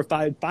 4 or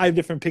 5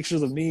 different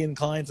pictures of me and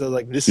clients. I was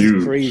like, this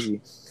is crazy.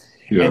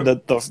 Yeah. And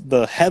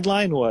the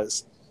headline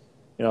was,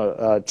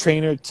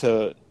 trainer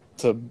to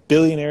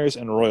billionaires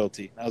and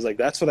royalty. I was like,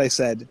 that's what I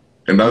said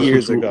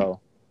years ago.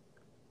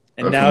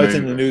 And that's now amazing. It's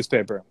in the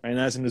newspaper. Right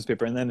now it's in the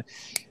newspaper. And then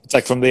it's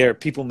like from there,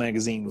 People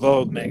Magazine,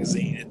 Vogue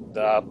Magazine.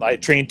 And, I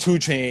trained 2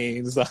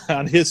 Chainz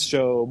on his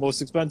show,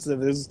 Most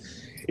Expensive.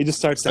 It just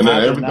starts to happen.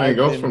 And then everything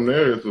else from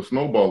there is a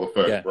snowball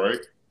effect, right?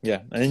 Yeah.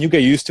 And then you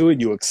get used to it.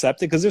 You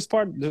accept it. Because there's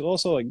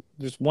also like,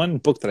 there's one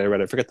book that I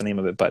read. I forget the name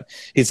of it. But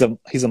he's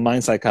a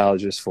mind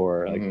psychologist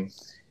for like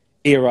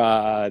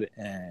A-Rod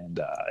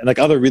and like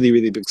other really,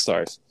 really big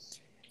stars.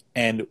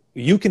 And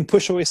you can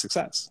push away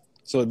success.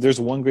 So there's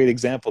one great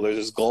example. There's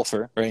this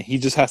golfer, right? He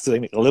just has to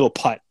make a little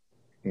putt,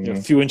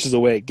 a few inches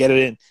away, get it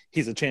in.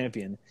 He's a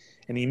champion.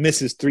 And he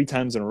misses 3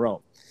 times in a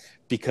row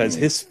because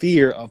his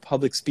fear of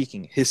public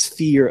speaking, his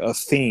fear of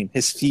fame,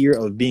 his fear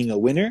of being a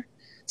winner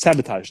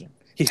sabotaged him.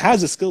 He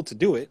has a skill to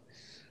do it.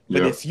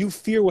 But if you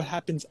fear what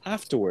happens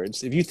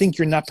afterwards, if you think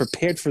you're not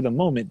prepared for the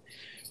moment,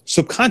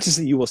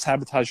 subconsciously you will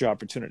sabotage your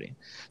opportunity.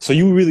 So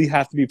you really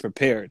have to be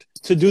prepared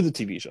to do the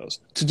TV shows,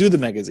 to do the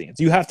magazines.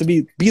 You have to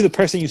be the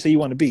person you say you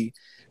want to be,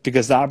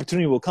 because the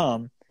opportunity will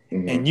come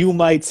and you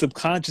might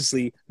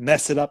subconsciously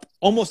mess it up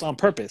almost on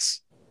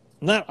purpose.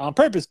 Not on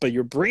purpose, but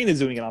your brain is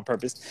doing it on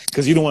purpose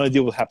because you don't want to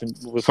deal with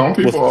some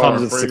people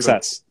comes with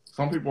success.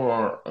 Some people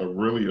are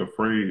really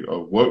afraid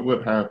of what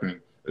would happen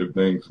if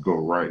things go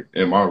right.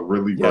 Am I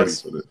really ready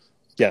for this?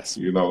 Yes.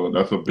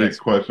 That's a big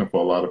question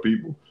for a lot of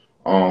people.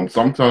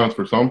 Sometimes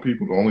for some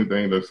people, the only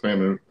thing that's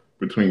standing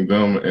between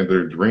them and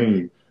their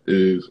dream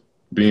is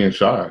being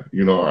shy. I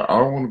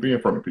don't want to be in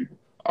front of people.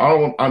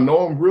 I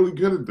know I'm really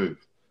good at this.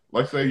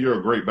 Let's say you're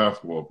a great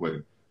basketball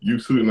player. You're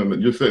sitting in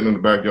the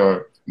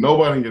backyard.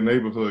 Nobody in your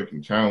neighborhood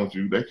can challenge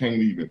you. They can't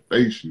even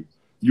face you.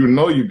 You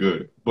know you're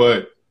good,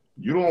 but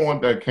you don't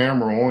want that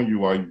camera on you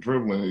while you're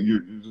dribbling.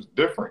 You're just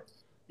different.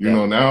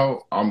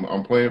 Now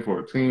I'm playing for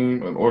a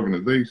team, an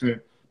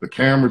organization. The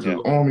cameras is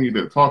on me.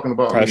 They're talking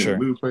about me in the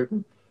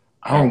newspaper.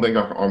 I don't think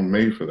I'm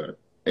made for that.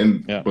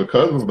 And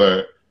because of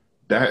that,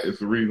 that is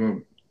the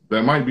reason.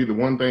 That might be the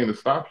one thing that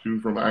stops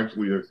you from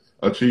actually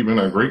achieving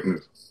that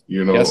greatness,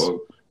 of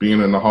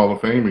being in the Hall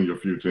of Fame in your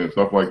future and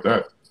stuff like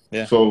that.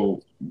 Yeah.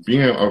 So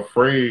being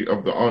afraid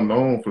of the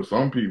unknown for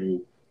some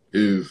people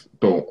is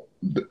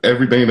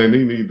everything they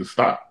need to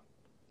stop.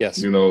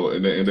 Yes. And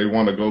they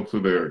want to go to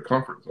their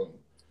comfort zone.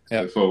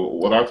 Yeah. And so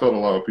what I tell a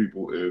lot of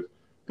people is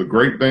the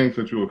great things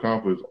that you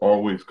accomplish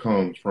always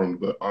comes from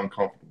the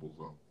uncomfortable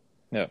zone.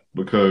 Yeah.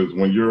 Because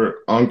when you're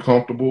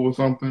uncomfortable with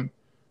something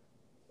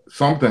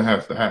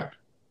has to happen.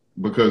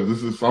 Because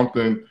this is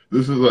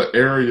an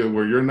area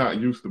where you're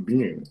not used to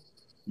being.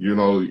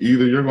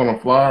 Either you're going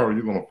to fly or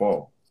you're going to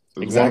fall.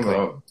 It's exactly. One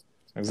or the other.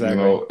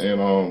 Exactly.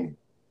 And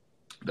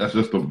that's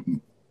just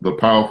the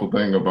powerful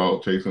thing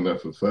about chasing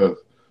that success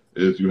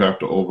is you have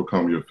to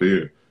overcome your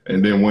fear.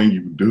 And then when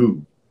you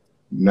do,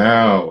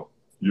 now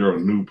you're a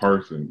new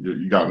person.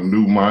 You got a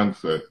new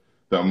mindset.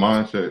 That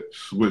mindset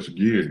switch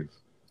gears.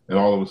 And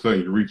all of a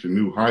sudden you reach a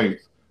new height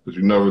that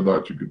you never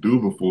thought you could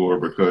do before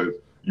because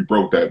you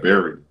broke that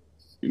barrier.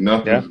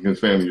 Nothing can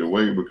stand in your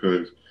way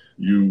because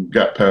you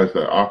got past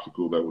that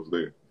obstacle that was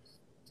there.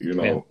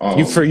 You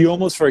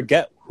almost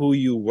forget who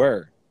you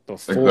were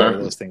before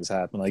those things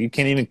happen. Like you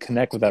can't even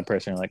connect with that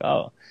person. You're like,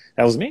 oh,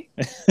 that was me.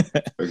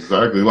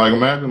 Exactly. Like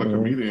imagine a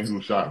comedian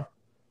who's shy.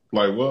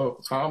 Like,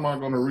 well, how am I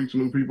going to reach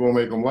new people and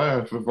make them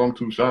laugh if I'm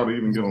too shy to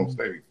even get on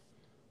stage?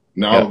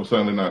 Now all of a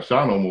sudden they're not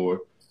shy no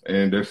more,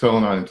 and they're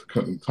selling out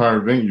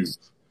entire venues.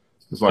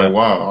 It's like,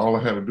 wow, all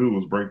I had to do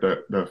was break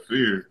that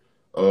fear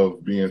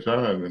of being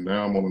shy, and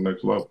now I'm on the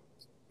next level.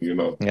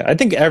 Yeah, I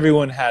think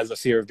everyone has a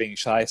fear of being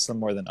shy, some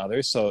more than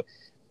others. So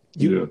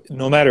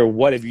no matter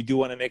what, if you do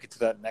want to make it to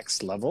that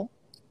next level,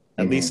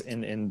 at least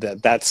in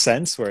that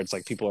sense where it's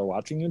like people are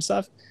watching you and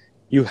stuff,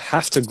 you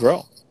have to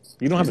grow.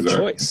 You don't have a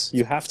choice.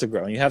 You have to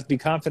grow, and you have to be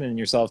confident in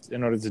yourself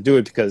in order to do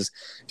it, because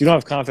if you don't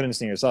have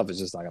confidence in yourself, it's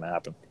just not going to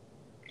happen.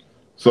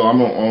 So I'm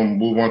going to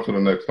move on to the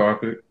next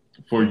topic.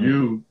 For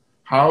you,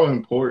 how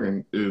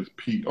important is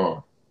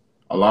PR?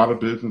 A lot of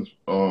business,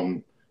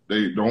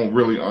 they don't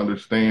really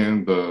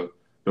understand the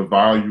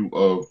value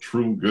of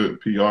true good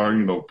PR,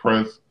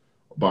 press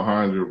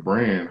behind your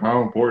brand.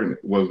 How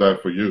important was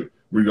that for you?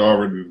 We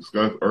already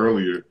discussed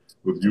earlier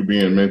with you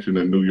being mentioned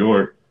in New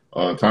York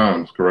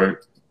Times,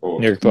 correct? Or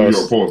New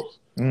York Post.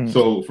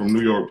 So from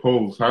New York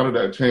Post, how did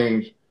that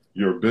change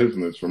your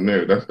business from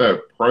there? That's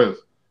that press.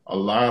 A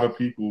lot of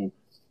people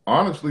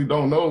honestly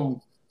don't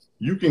know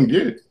you can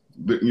get.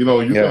 You know,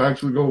 you can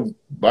actually go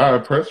buy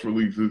press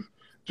releases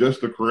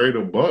just to create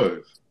a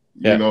buzz.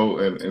 You know,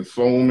 and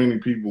so many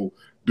people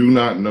do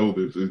not know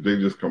this. They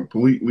just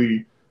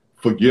completely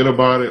forget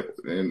about it,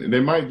 and they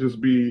might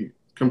just be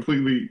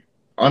completely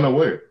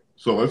unaware.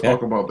 So let's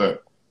talk about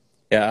that.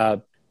 Yeah,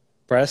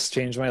 press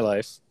changed my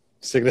life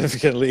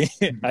significantly.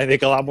 I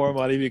make a lot more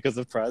money because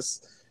of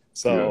press.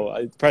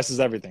 So press is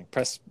everything.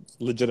 Press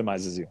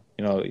legitimizes you.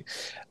 You know,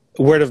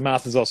 word of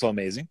mouth is also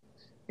amazing.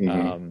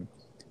 Being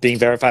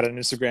verified on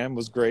Instagram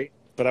was great,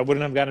 but I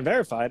wouldn't have gotten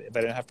verified if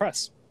I didn't have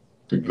press.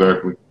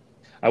 Exactly.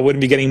 I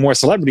wouldn't be getting more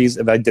celebrities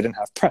if I didn't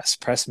have press.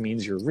 Press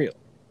means you're real.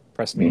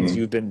 Press means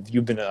you've been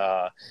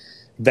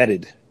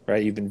vetted,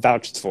 right? You've been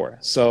vouched for.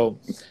 So,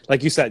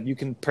 like you said, you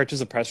can purchase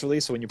a press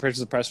release. So when you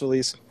purchase a press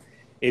release,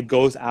 it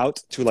goes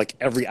out to like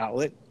every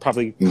outlet,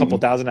 probably a couple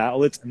thousand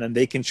outlets, and then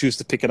they can choose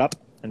to pick it up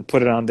and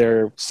put it on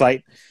their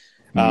site.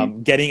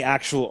 Getting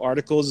actual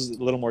articles is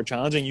a little more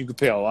challenging. You could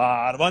pay a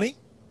lot of money,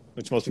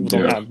 which most people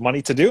don't have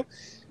money to do,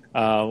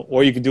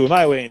 or you can do it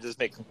my way and just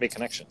make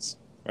connections.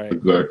 Right.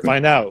 Exactly.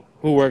 Find out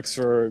who works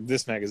for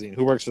this magazine,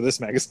 who works for this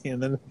magazine,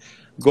 and then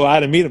go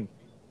out and meet them.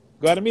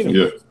 Yeah.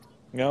 You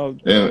know,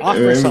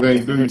 offer something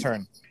in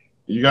return.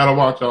 You got to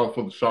watch out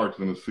for the sharks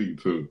in the sea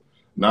too.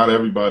 Not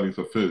everybody's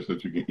a fish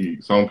that you can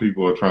eat. Some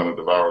people are trying to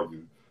devour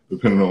you,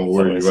 depending on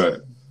where you're at.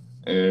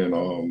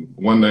 And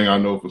one thing I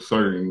know for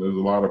certain, there's a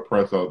lot of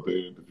press out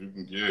there that you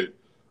can get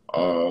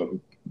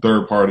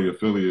third-party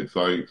affiliate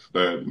sites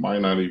that might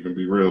not even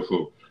be real.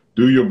 So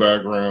do your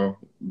background.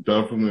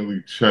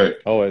 Definitely check.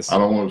 Always. I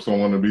don't want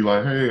someone to be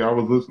like, hey, I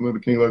was listening to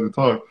King Legend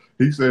talk.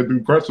 He said do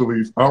press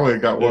release. I only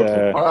got one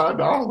for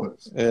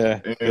 $5.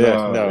 And it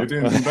didn't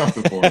do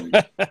nothing for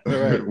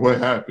me. What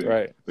happened?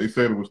 Right. They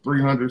said it was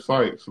 300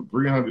 sites. So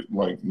 300,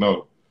 like,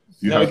 no.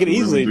 No, it could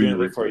easily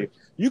do it for you.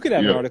 You could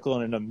have an article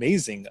in an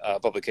amazing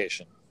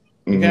publication.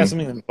 You can have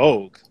something in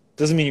Vogue.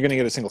 Doesn't mean you're going to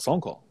get a single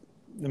phone call.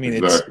 I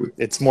mean,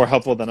 it's more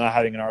helpful than not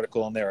having an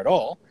article in there at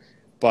all.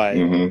 But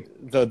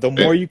the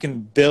more you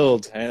can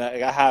build, and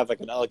I have like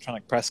an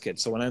electronic press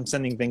kit. So when I'm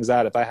sending things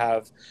out, if I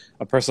have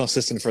a personal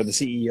assistant for the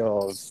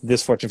CEO of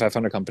this Fortune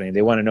 500 company,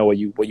 they want to know what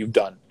you've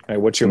done.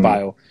 Right? What's your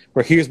bio?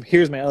 Or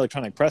here's my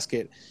electronic press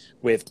kit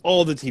with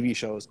all the TV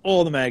shows,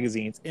 all the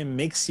magazines. It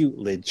makes you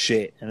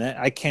legit, and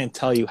I can't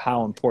tell you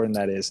how important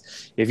that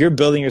is. If you're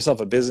building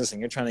yourself a business and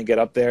you're trying to get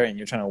up there and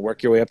you're trying to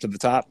work your way up to the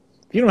top,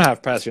 if you don't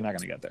have press, you're not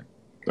going to get there.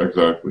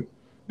 Exactly,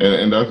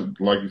 and that's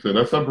like you said,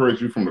 that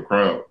separates you from the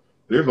crowd.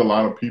 There's a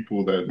lot of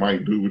people that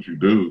might do what you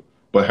do,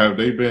 but have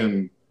they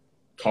been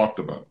talked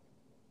about?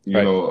 You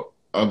know,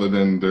 other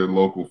than their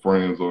local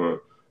friends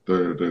or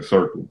their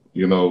circle.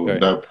 You know,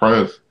 that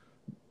press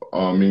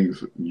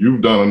means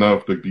you've done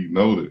enough to be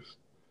noticed.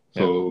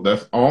 So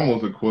that's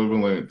almost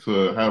equivalent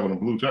to having a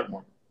blue check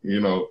mark.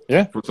 You know,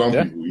 for some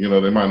people, you know,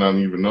 they might not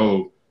even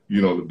know,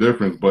 you know, the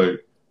difference,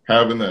 but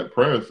having that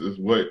press is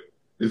what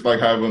it's like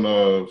having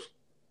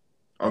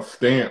a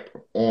stamp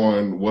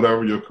on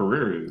whatever your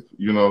career is.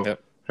 You know.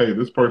 Hey,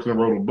 this person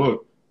wrote a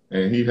book,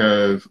 and he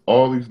has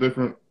all these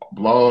different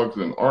blogs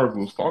and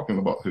articles talking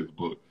about his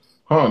book.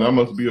 That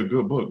must be a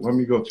good book. Let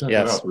me go check it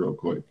out real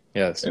quick.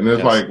 And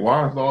it's like,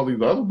 why is all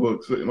these other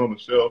books sitting on the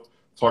shelf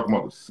talking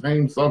about the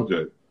same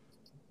subject,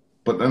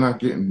 but they're not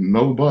getting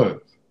no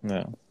buzz,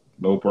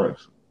 no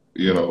press?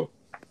 You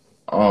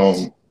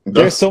know,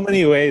 there's so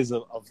many ways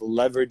of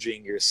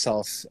leveraging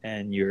yourself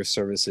and your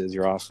services,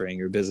 your offering,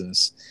 your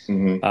business.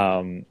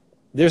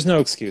 There's no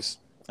excuse.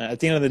 At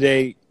the end of the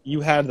day,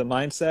 you have the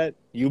mindset,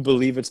 you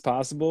believe it's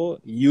possible,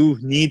 you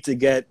need to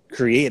get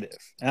creative.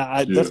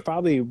 And that's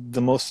probably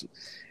the most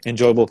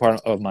enjoyable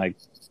part of my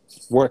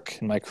work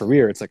and my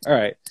career. It's like, all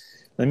right,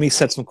 let me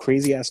set some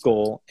crazy ass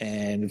goal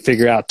and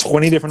figure out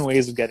 20 different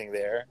ways of getting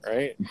there,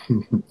 right?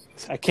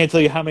 I can't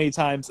tell you how many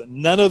times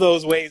none of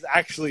those ways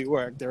actually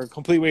work. They're a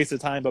complete waste of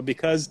time, but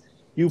because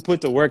you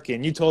put the work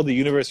in, you told the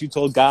universe, you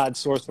told God,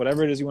 source,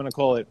 whatever it is you want to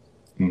call it,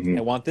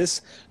 I want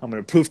this, I'm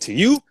going to prove to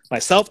you,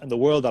 myself, and the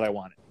world that I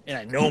want it. And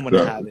I know I'm going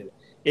to have it.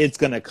 It's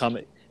going to come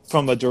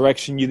from a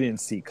direction you didn't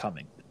see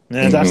coming.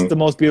 And that's the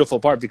most beautiful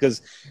part,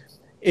 because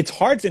it's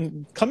hard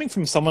coming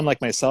from someone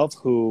like myself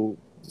who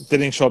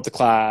didn't show up to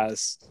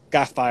class,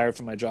 got fired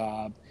from my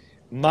job.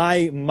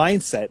 My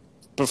mindset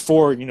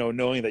before, you know,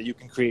 knowing that you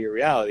can create your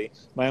reality,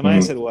 my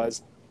mindset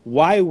was,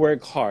 why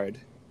work hard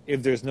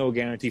if there's no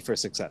guarantee for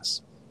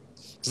success?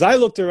 Because I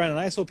looked around and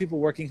I saw people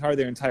working hard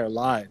their entire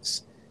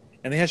lives,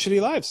 and they had shitty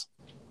lives.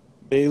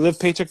 They lived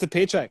paycheck to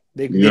paycheck.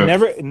 They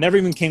never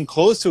even came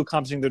close to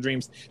accomplishing their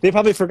dreams. They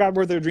probably forgot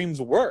where their dreams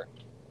were.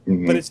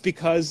 But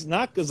it's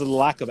not because of the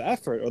lack of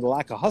effort or the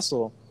lack of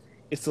hustle.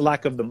 It's the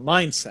lack of the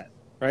mindset,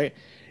 right?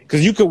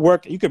 Because you could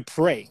work, you could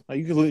pray.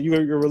 Like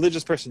you're a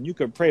religious person, you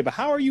could pray. But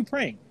how are you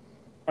praying?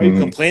 Are you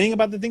complaining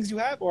about the things you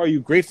have, or are you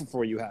grateful for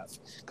what you have?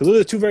 Because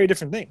those are two very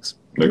different things.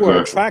 You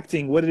are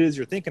attracting what it is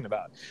you're thinking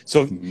about.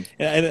 So,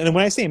 and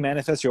when I say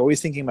manifest, you're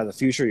always thinking about the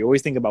future. You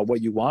always think about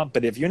what you want.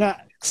 But if you're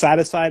not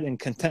satisfied and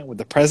content with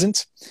the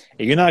present,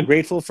 if you're not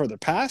grateful for the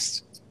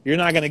past, you're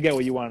not going to get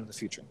what you want in the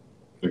future.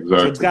 Exactly.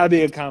 So it's got to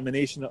be a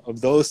combination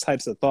of those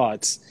types of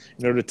thoughts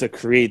in order to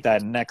create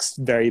that next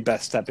very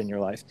best step in your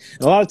life.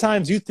 And a lot of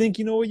times you think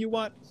you know what you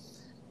want.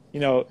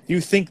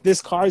 You think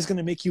this car is going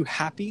to make you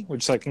happy,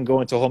 which I can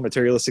go into whole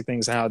materialistic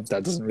things and how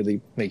that doesn't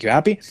really make you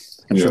happy.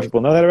 I'm sure people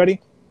know that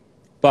already.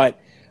 But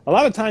a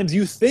lot of times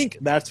you think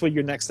that's what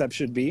your next step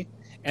should be,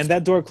 and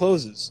that door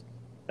closes.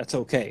 That's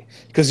okay.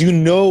 Because you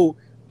know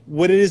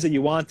what it is that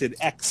you wanted,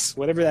 X,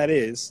 whatever that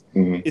is,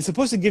 it's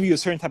supposed to give you a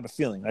certain type of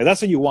feeling. Like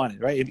that's what you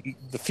wanted, right?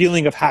 The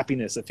feeling of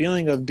happiness, the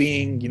feeling of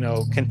being,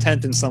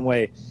 content in some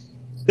way.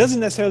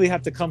 Doesn't necessarily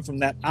have to come from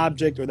that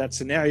object or that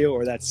scenario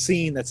or that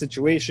scene, that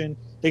situation.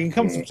 It can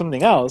come from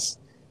something else,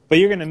 but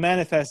you're going to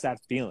manifest that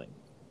feeling,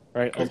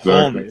 right? Of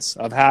wholeness,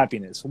 of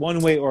happiness,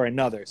 one way or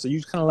another. So you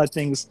just kind of let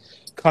things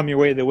come your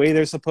way the way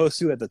they're supposed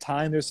to, at the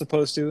time they're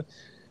supposed to.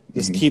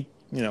 Just keep,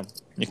 you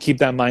keep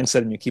that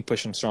mindset and you keep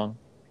pushing strong.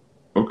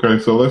 Okay,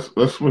 so let's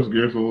switch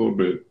gears a little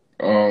bit.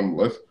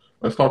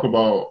 Let's talk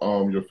about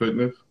your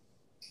fitness,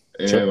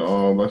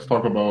 and let's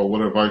talk about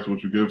what advice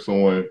would you give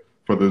someone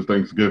for this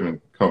Thanksgiving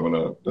coming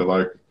up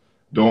that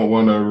don't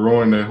want to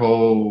ruin their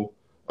whole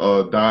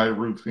diet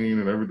routine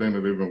and everything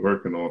that they've been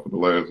working on for the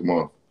last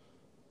month.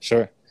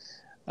 Sure.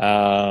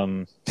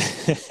 So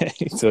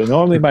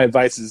normally my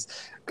advice is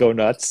go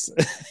nuts,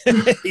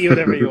 eat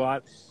whatever you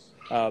want.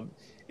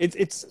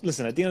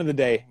 Listen, at the end of the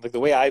day, like the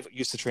way I've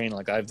used to train,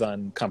 like I've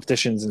done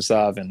competitions and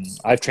stuff, and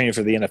I've trained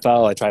for the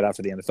NFL. I tried out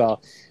for the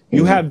NFL.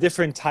 You have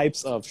different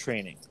types of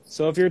training.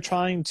 So if you're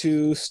trying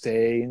to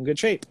stay in good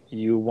shape,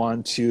 you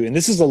want to, and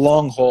this is a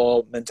long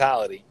haul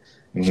mentality,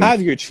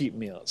 have your cheat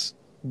meals.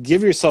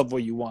 Give yourself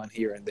what you want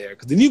here and there.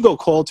 Because if you go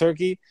cold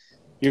turkey,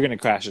 you're going to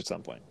crash at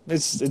some point.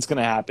 It's going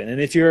to happen. And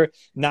if you're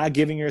not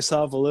giving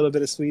yourself a little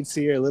bit of sweets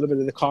here, a little bit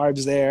of the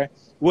carbs there,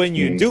 when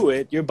you do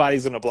it, your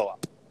body's going to blow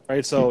up.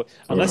 Right? So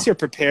unless you're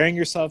preparing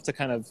yourself to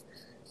kind of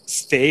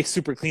stay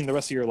super clean the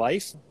rest of your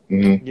life,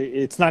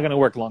 it's not going to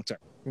work long term.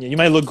 You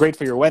might look great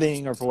for your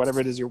wedding or for whatever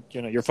it is your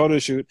photo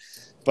shoot,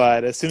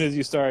 but as soon as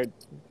you start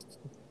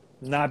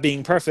not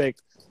being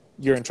perfect,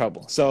 you're in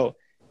trouble. So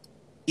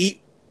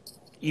eat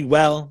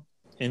well,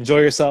 enjoy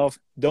yourself,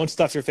 don't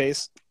stuff your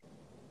face.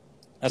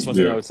 That's one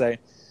thing I would say.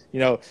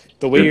 The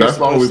way you're that's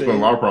always been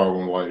my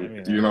problem.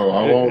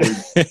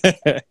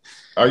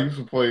 I used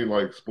to play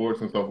like sports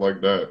and stuff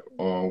like that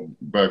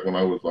back when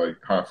I was like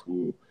high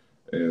school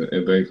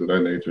and things of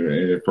that nature.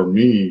 And for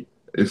me,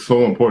 it's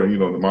so important,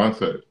 the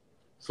mindset.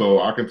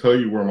 So I can tell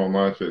you where my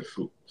mindset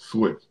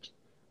switched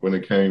when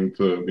it came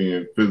to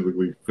being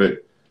physically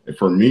fit. And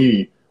for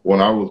me,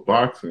 when I was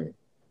boxing,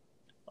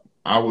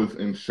 I was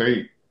in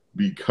shape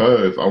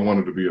because I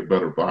wanted to be a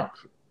better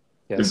boxer.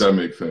 If that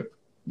makes sense.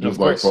 Just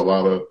like for a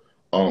lot of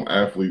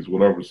athletes,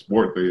 whatever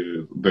sport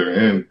they're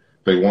in,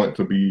 they want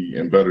to be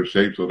in better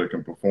shape so they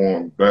can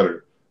perform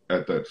better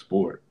at that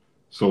sport.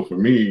 So for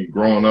me,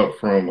 growing up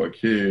from a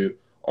kid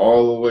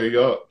all the way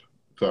up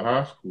to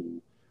high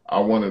school, I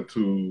wanted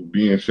to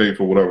be in shape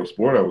for whatever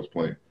sport I was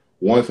playing.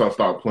 Once I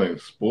stopped playing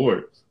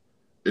sports,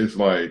 it's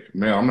like,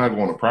 man, I'm not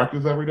going to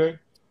practice every day.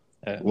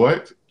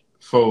 What?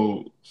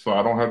 So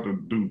I don't have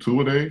to do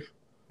 2-a-days?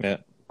 Yeah.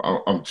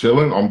 I'm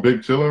chilling. I'm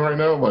big chilling right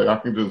now. Like I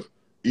can just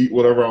eat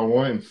whatever I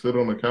want and sit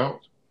on the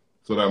couch.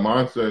 So that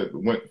mindset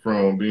went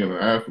from being an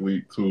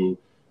athlete to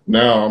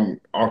now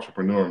I'm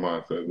entrepreneur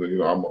mindset.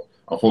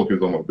 I focus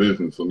on my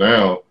business. So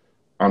now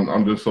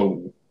I'm just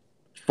so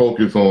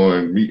focused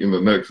on meeting the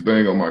next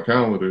thing on my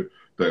calendar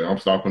that I'm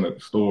stopping at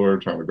the store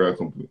trying to grab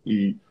something to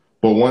eat.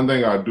 But one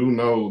thing I do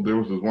know, there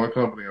was this one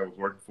company I was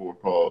working for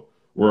called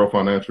World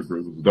Financial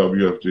Group, it was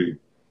WFG,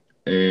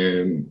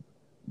 and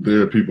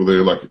there are people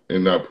there like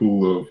in that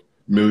pool of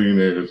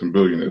millionaires and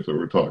billionaires that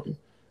we're talking.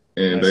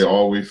 And they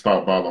always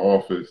stop by the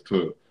office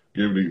to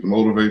give these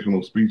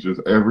motivational speeches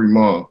every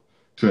month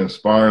to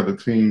inspire the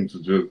team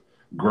to just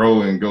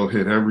grow and go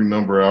hit every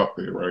number out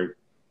there, right?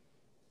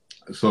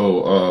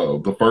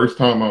 So the first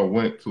time I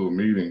went to a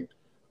meeting,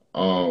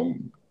 a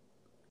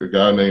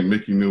guy named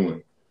Mickey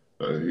Nguyen,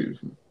 he's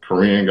a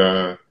Korean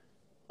guy.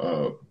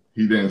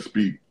 He didn't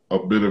speak a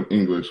bit of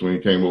English when he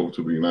came over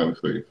to the United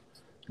States.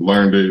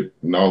 Learned it,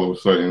 and all of a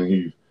sudden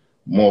he's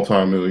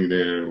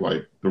multi-millionaire,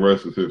 like the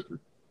rest is history.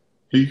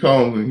 He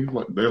comes and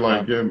they're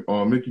like,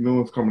 Mickey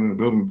Nguyen's coming in the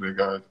building today,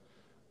 guys.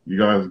 You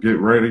guys get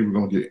ready. We're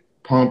going to get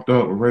pumped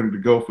up. We're ready to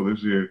go for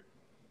this year.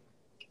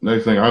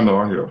 Next thing I know,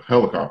 I hear a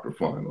helicopter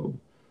flying over.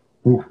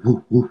 Woof,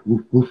 woof, woof,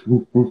 woof, woof,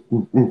 woof, woof,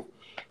 woof, woof.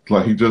 It's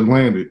like he just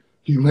landed.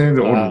 He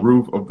landed on the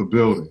roof of the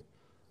building.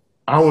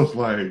 I was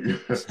like,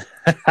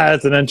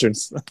 that's an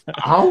entrance.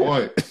 I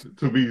want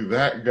to be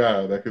that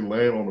guy that can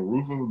land on the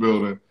roof of a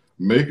building,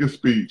 make a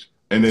speech,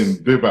 and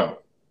then dip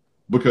out.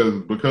 Because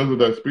of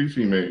that speech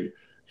he made,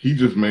 he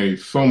just made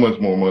so much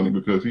more money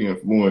because he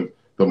influenced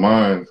the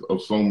minds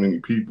of so many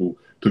people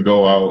to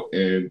go out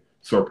and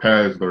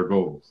surpass their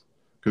goals.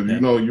 Because,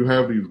 you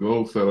have these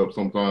goals set up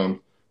sometimes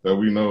that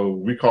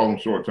we call them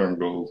short-term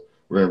goals,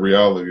 where in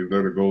reality,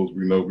 they're the goals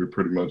we know we're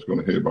pretty much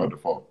going to hit by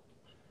default.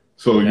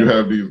 So you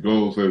have these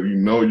goals that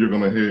you're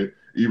going to hit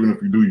even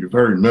if you do your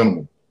very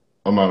minimal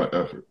amount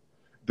of effort.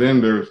 Then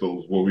there's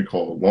those what we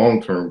call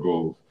long-term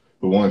goals,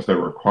 the ones that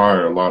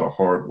require a lot of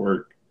hard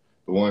work,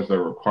 the ones that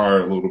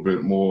require a little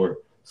bit more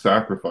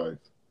sacrifice.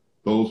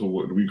 Those are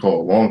what we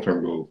call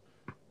long-term goals.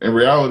 In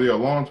reality, a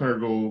long-term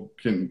goal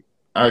can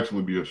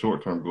actually be a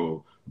short-term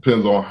goal.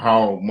 Depends on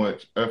how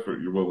much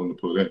effort you're willing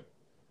to put in.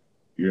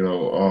 You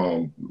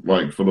know,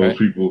 like for those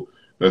people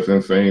that's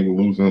insane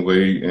with losing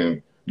weight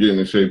and getting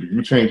in shape, if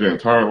you change your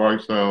entire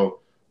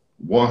lifestyle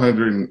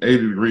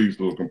 180 degrees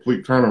to a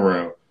complete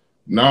turnaround,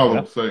 now all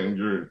of a sudden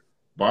your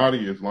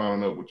body is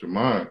lining up with your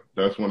mind.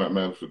 That's when that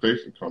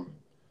manifestation comes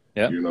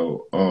in. You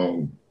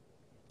know,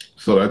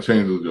 so that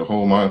changes your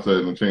whole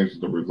mindset and changes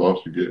the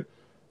results you get.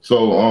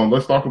 So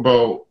let's talk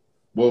about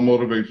what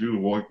motivates you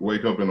to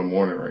wake up in the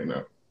morning right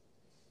now.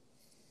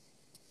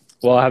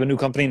 Well, I have a new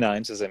company,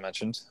 Nines, as I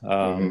mentioned.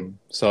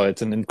 So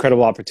it's an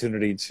incredible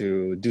opportunity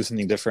to do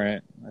something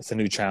different. It's a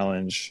new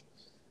challenge.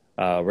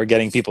 We're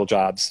getting people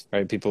jobs,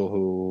 right? People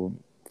who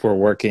were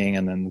working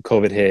and then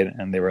COVID hit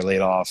and they were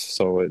laid off.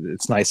 So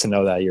it's nice to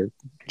know that you're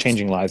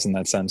changing lives in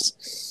that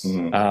sense,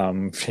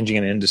 changing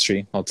an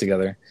industry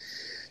altogether.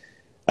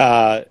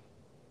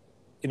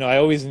 You know, I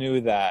always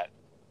knew that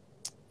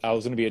I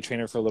was going to be a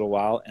trainer for a little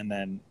while and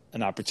then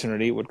an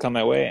opportunity would come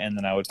my way and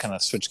then I would kind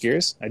of switch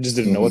gears. I just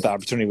didn't know what the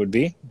opportunity would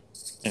be.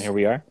 And here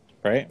we are,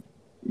 right?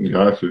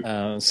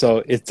 Gotcha.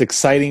 So it's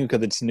exciting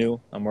because it's new.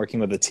 I'm working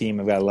with a team.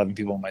 I've got 11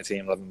 people on my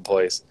team, 11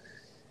 employees,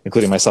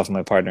 including myself and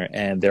my partner,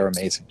 and they're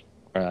amazing.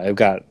 I've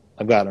got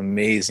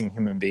amazing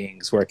human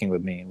beings working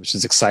with me, which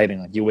is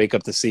exciting. Like you wake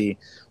up to see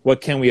what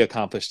can we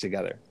accomplish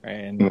together, right?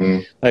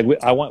 And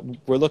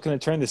we're looking to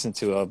turn this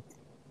into a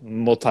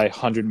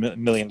multi-$100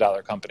 million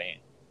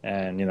company,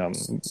 and you know,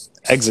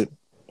 exit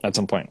at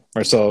some point.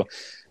 Or so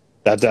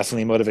that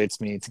definitely motivates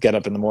me to get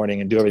up in the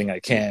morning and do everything I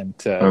can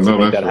to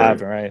make that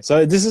happen, right?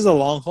 So this is a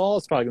long haul.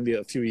 It's probably going to be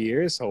a few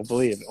years,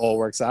 hopefully, if it all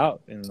works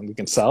out and we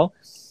can sell.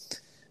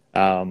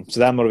 So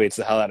that motivates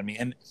the hell out of me.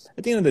 And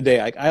at the end of the day,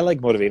 I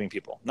like motivating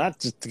people, not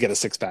just to get a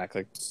six-pack.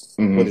 Like,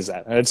 what is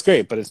that? And it's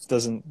great, but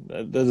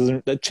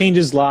it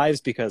changes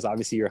lives because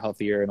obviously you're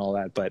healthier and all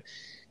that, but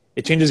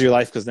it changes your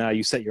life because now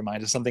you set your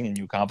mind to something and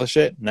you accomplish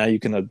it. Now you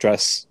can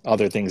address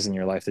other things in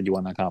your life that you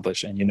want to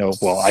accomplish. And you know,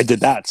 well, I did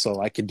that,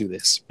 so I could do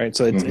this, right?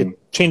 So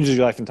it changes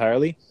your life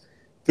entirely.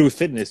 Through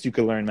fitness, you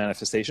can learn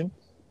manifestation.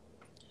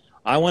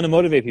 I want to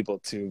motivate people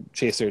to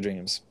chase their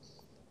dreams,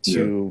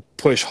 to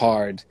push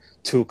hard,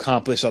 to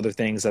accomplish other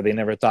things that they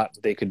never thought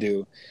they could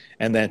do,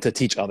 and then to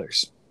teach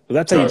others. So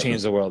that's how you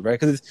change the world, right?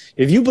 Because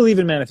if you believe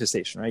in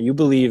manifestation, right, you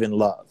believe in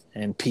love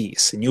and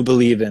peace, and you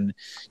believe in,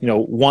 you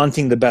know,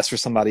 wanting the best for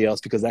somebody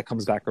else because that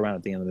comes back around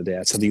at the end of the day.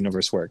 That's how the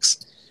universe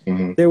works.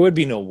 There would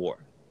be no war.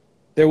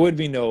 There would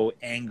be no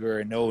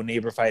anger, no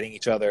neighbor fighting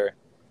each other.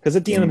 Because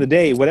at the end of the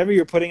day, whatever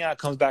you're putting out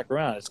comes back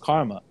around. It's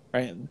karma,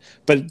 right?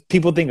 But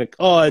people think like,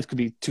 oh, it could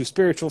be too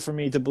spiritual for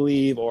me to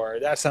believe, or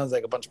that sounds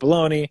like a bunch of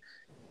baloney.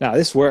 Now,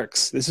 this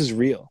works. This is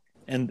real.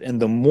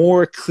 And the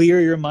more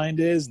clear your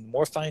mind is, the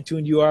more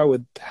fine-tuned you are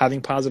with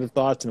having positive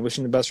thoughts and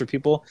wishing the best for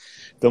people,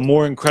 the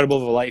more incredible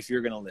of a life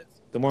you're going to live,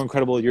 the more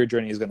incredible your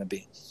journey is going to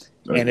be.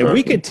 And if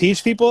we could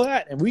teach people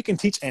that, and we can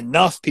teach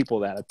enough people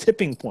that, a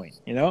tipping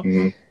point, you know,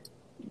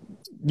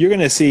 you're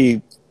going to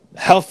see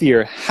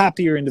healthier,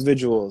 happier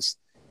individuals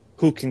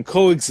who can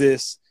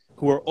coexist,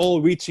 who are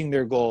all reaching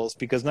their goals,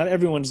 because not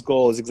everyone's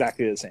goal is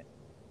exactly the same.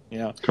 You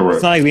know, it's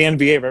not like the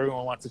NBA where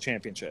everyone wants a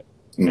championship.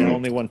 And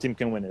only one team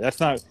can win it. That's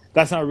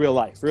not real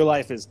life. Real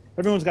life is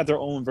everyone's got their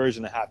own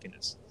version of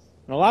happiness,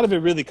 and a lot of it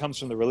really comes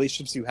from the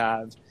relationships you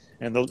have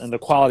and the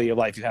quality of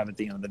life you have at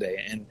the end of the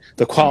day, and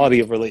the quality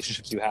of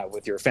relationships you have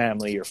with your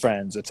family, your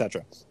friends,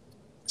 etc.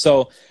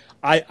 So,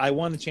 I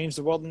want to change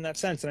the world in that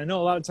sense, and I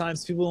know a lot of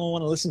times people don't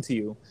want to listen to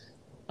you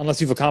unless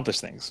you've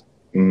accomplished things.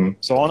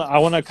 So I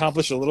want to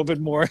accomplish a little bit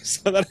more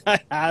so that I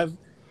have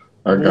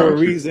more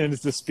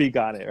reasons to speak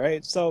on it,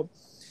 right? So.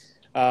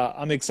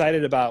 I'm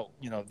excited about,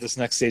 you know, this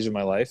next stage of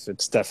my life.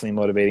 It's definitely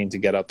motivating to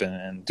get up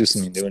and do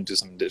something new and do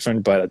something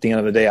different. But at the end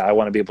of the day, I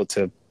want to be able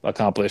to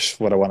accomplish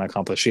what I want to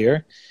accomplish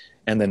here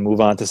and then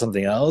move on to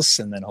something else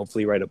and then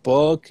hopefully write a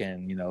book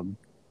and, you know,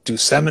 do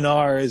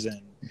seminars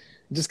and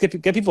just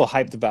get people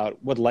hyped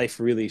about what life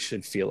really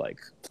should feel like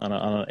on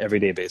an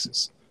everyday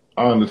basis.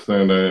 I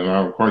understand that, and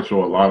I'm quite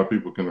sure a lot of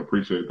people can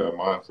appreciate that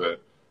mindset.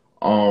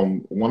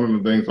 One of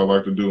the things I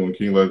like to do in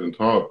King Legend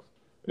Talks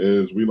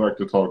is we like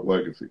to talk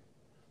legacy.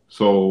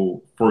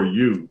 So for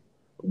you,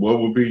 what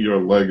would be your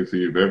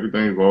legacy if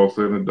everything's all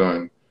said and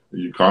done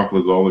and you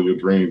accomplish all of your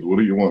dreams? What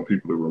do you want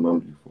people to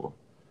remember you for?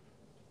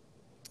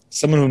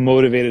 Someone who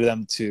motivated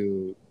them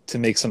to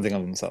make something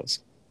of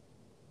themselves.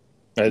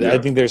 Right? I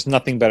think there's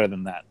nothing better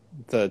than that.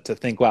 To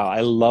think, wow,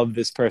 I love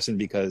this person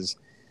because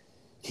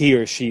he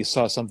or she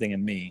saw something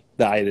in me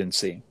that I didn't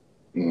see.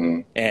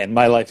 And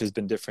my life has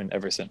been different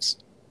ever since.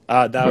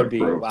 That would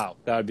be wow.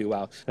 That would be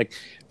wow. Like,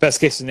 best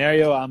case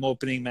scenario, I'm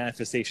opening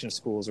manifestation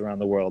schools around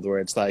the world where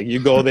it's like you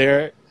go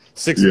there,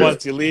 6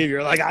 months, you leave,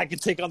 you're like, I can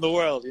take on the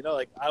world. You know,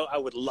 like I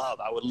would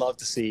love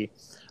to see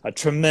a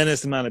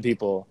tremendous amount of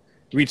people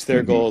reach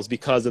their goals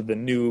because of the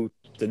new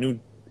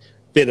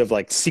bit of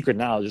like secret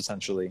knowledge,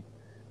 essentially,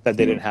 that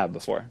they didn't have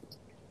before.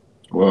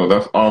 Well,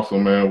 that's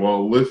awesome, man.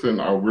 Well, listen,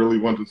 I really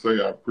want to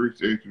say I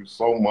appreciate you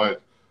so much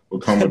for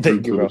coming through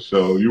Thank you, to the bro.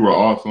 show. You were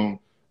awesome.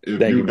 If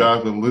Thank you you, bro.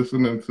 guys are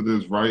listening to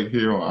this right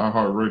here on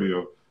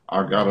iHeartRadio,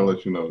 I gotta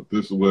let you know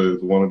this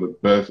was one of the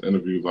best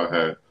interviews I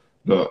had.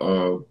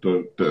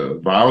 The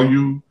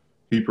value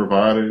he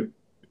provided,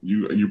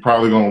 you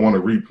probably gonna want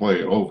to replay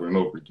it over and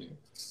over again,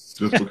 just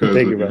because Thank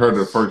if you, you bro. heard it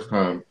the first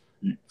time,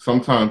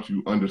 sometimes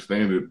you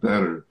understand it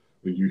better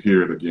when you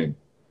hear it again.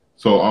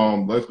 So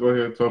let's go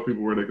ahead and tell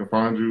people where they can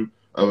find you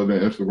other than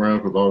Instagram,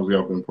 because obviously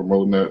I've been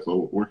promoting that.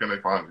 So where can they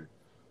find you?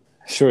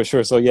 Sure.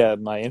 So yeah,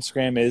 my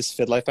Instagram is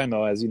FitLife by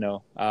Mo, as you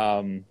know.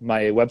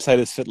 My website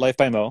is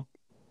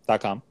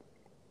fitlifebymo.com.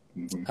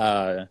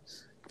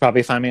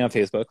 Probably find me on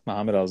Facebook,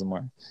 Muhammad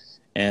Alzamor.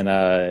 And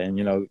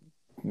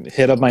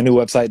hit up my new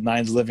website,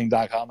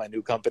 ninesliving.com, my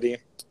new company.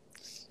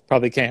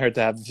 Probably can't hurt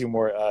to have a few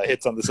more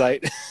hits on the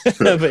site.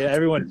 But yeah,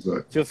 everyone,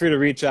 Exactly. feel free to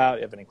reach out if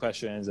you have any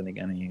questions,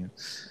 any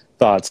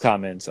thoughts,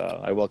 comments.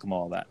 I welcome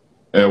all that.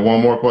 And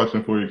one more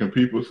question for you. Can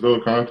people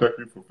still contact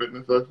you for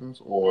fitness sessions,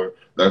 or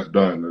that's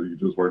done? Or are you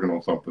just working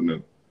on something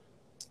new?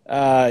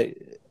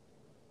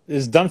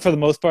 It's done for the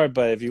most part,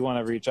 but if you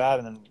want to reach out,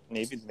 and then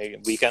maybe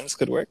weekends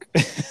could work.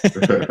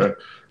 That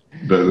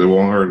it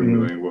won't hurt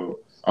anything. Well,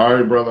 all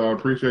right, brother. I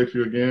appreciate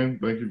you again.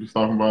 Thank you for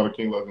stopping by the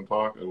King Legend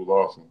Talk. It was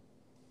awesome.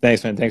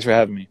 Thanks, man. Thanks for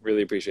having me.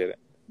 Really appreciate it.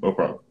 No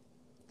problem.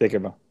 Take care,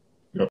 bro.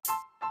 Yep.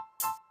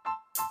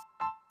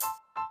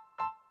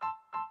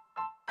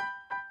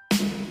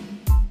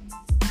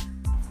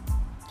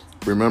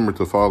 Remember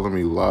to follow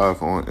me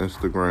live on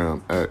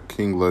Instagram at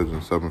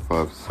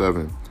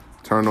KingLegend757.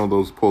 Turn on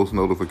those post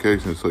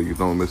notifications so you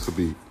don't miss a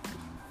beat.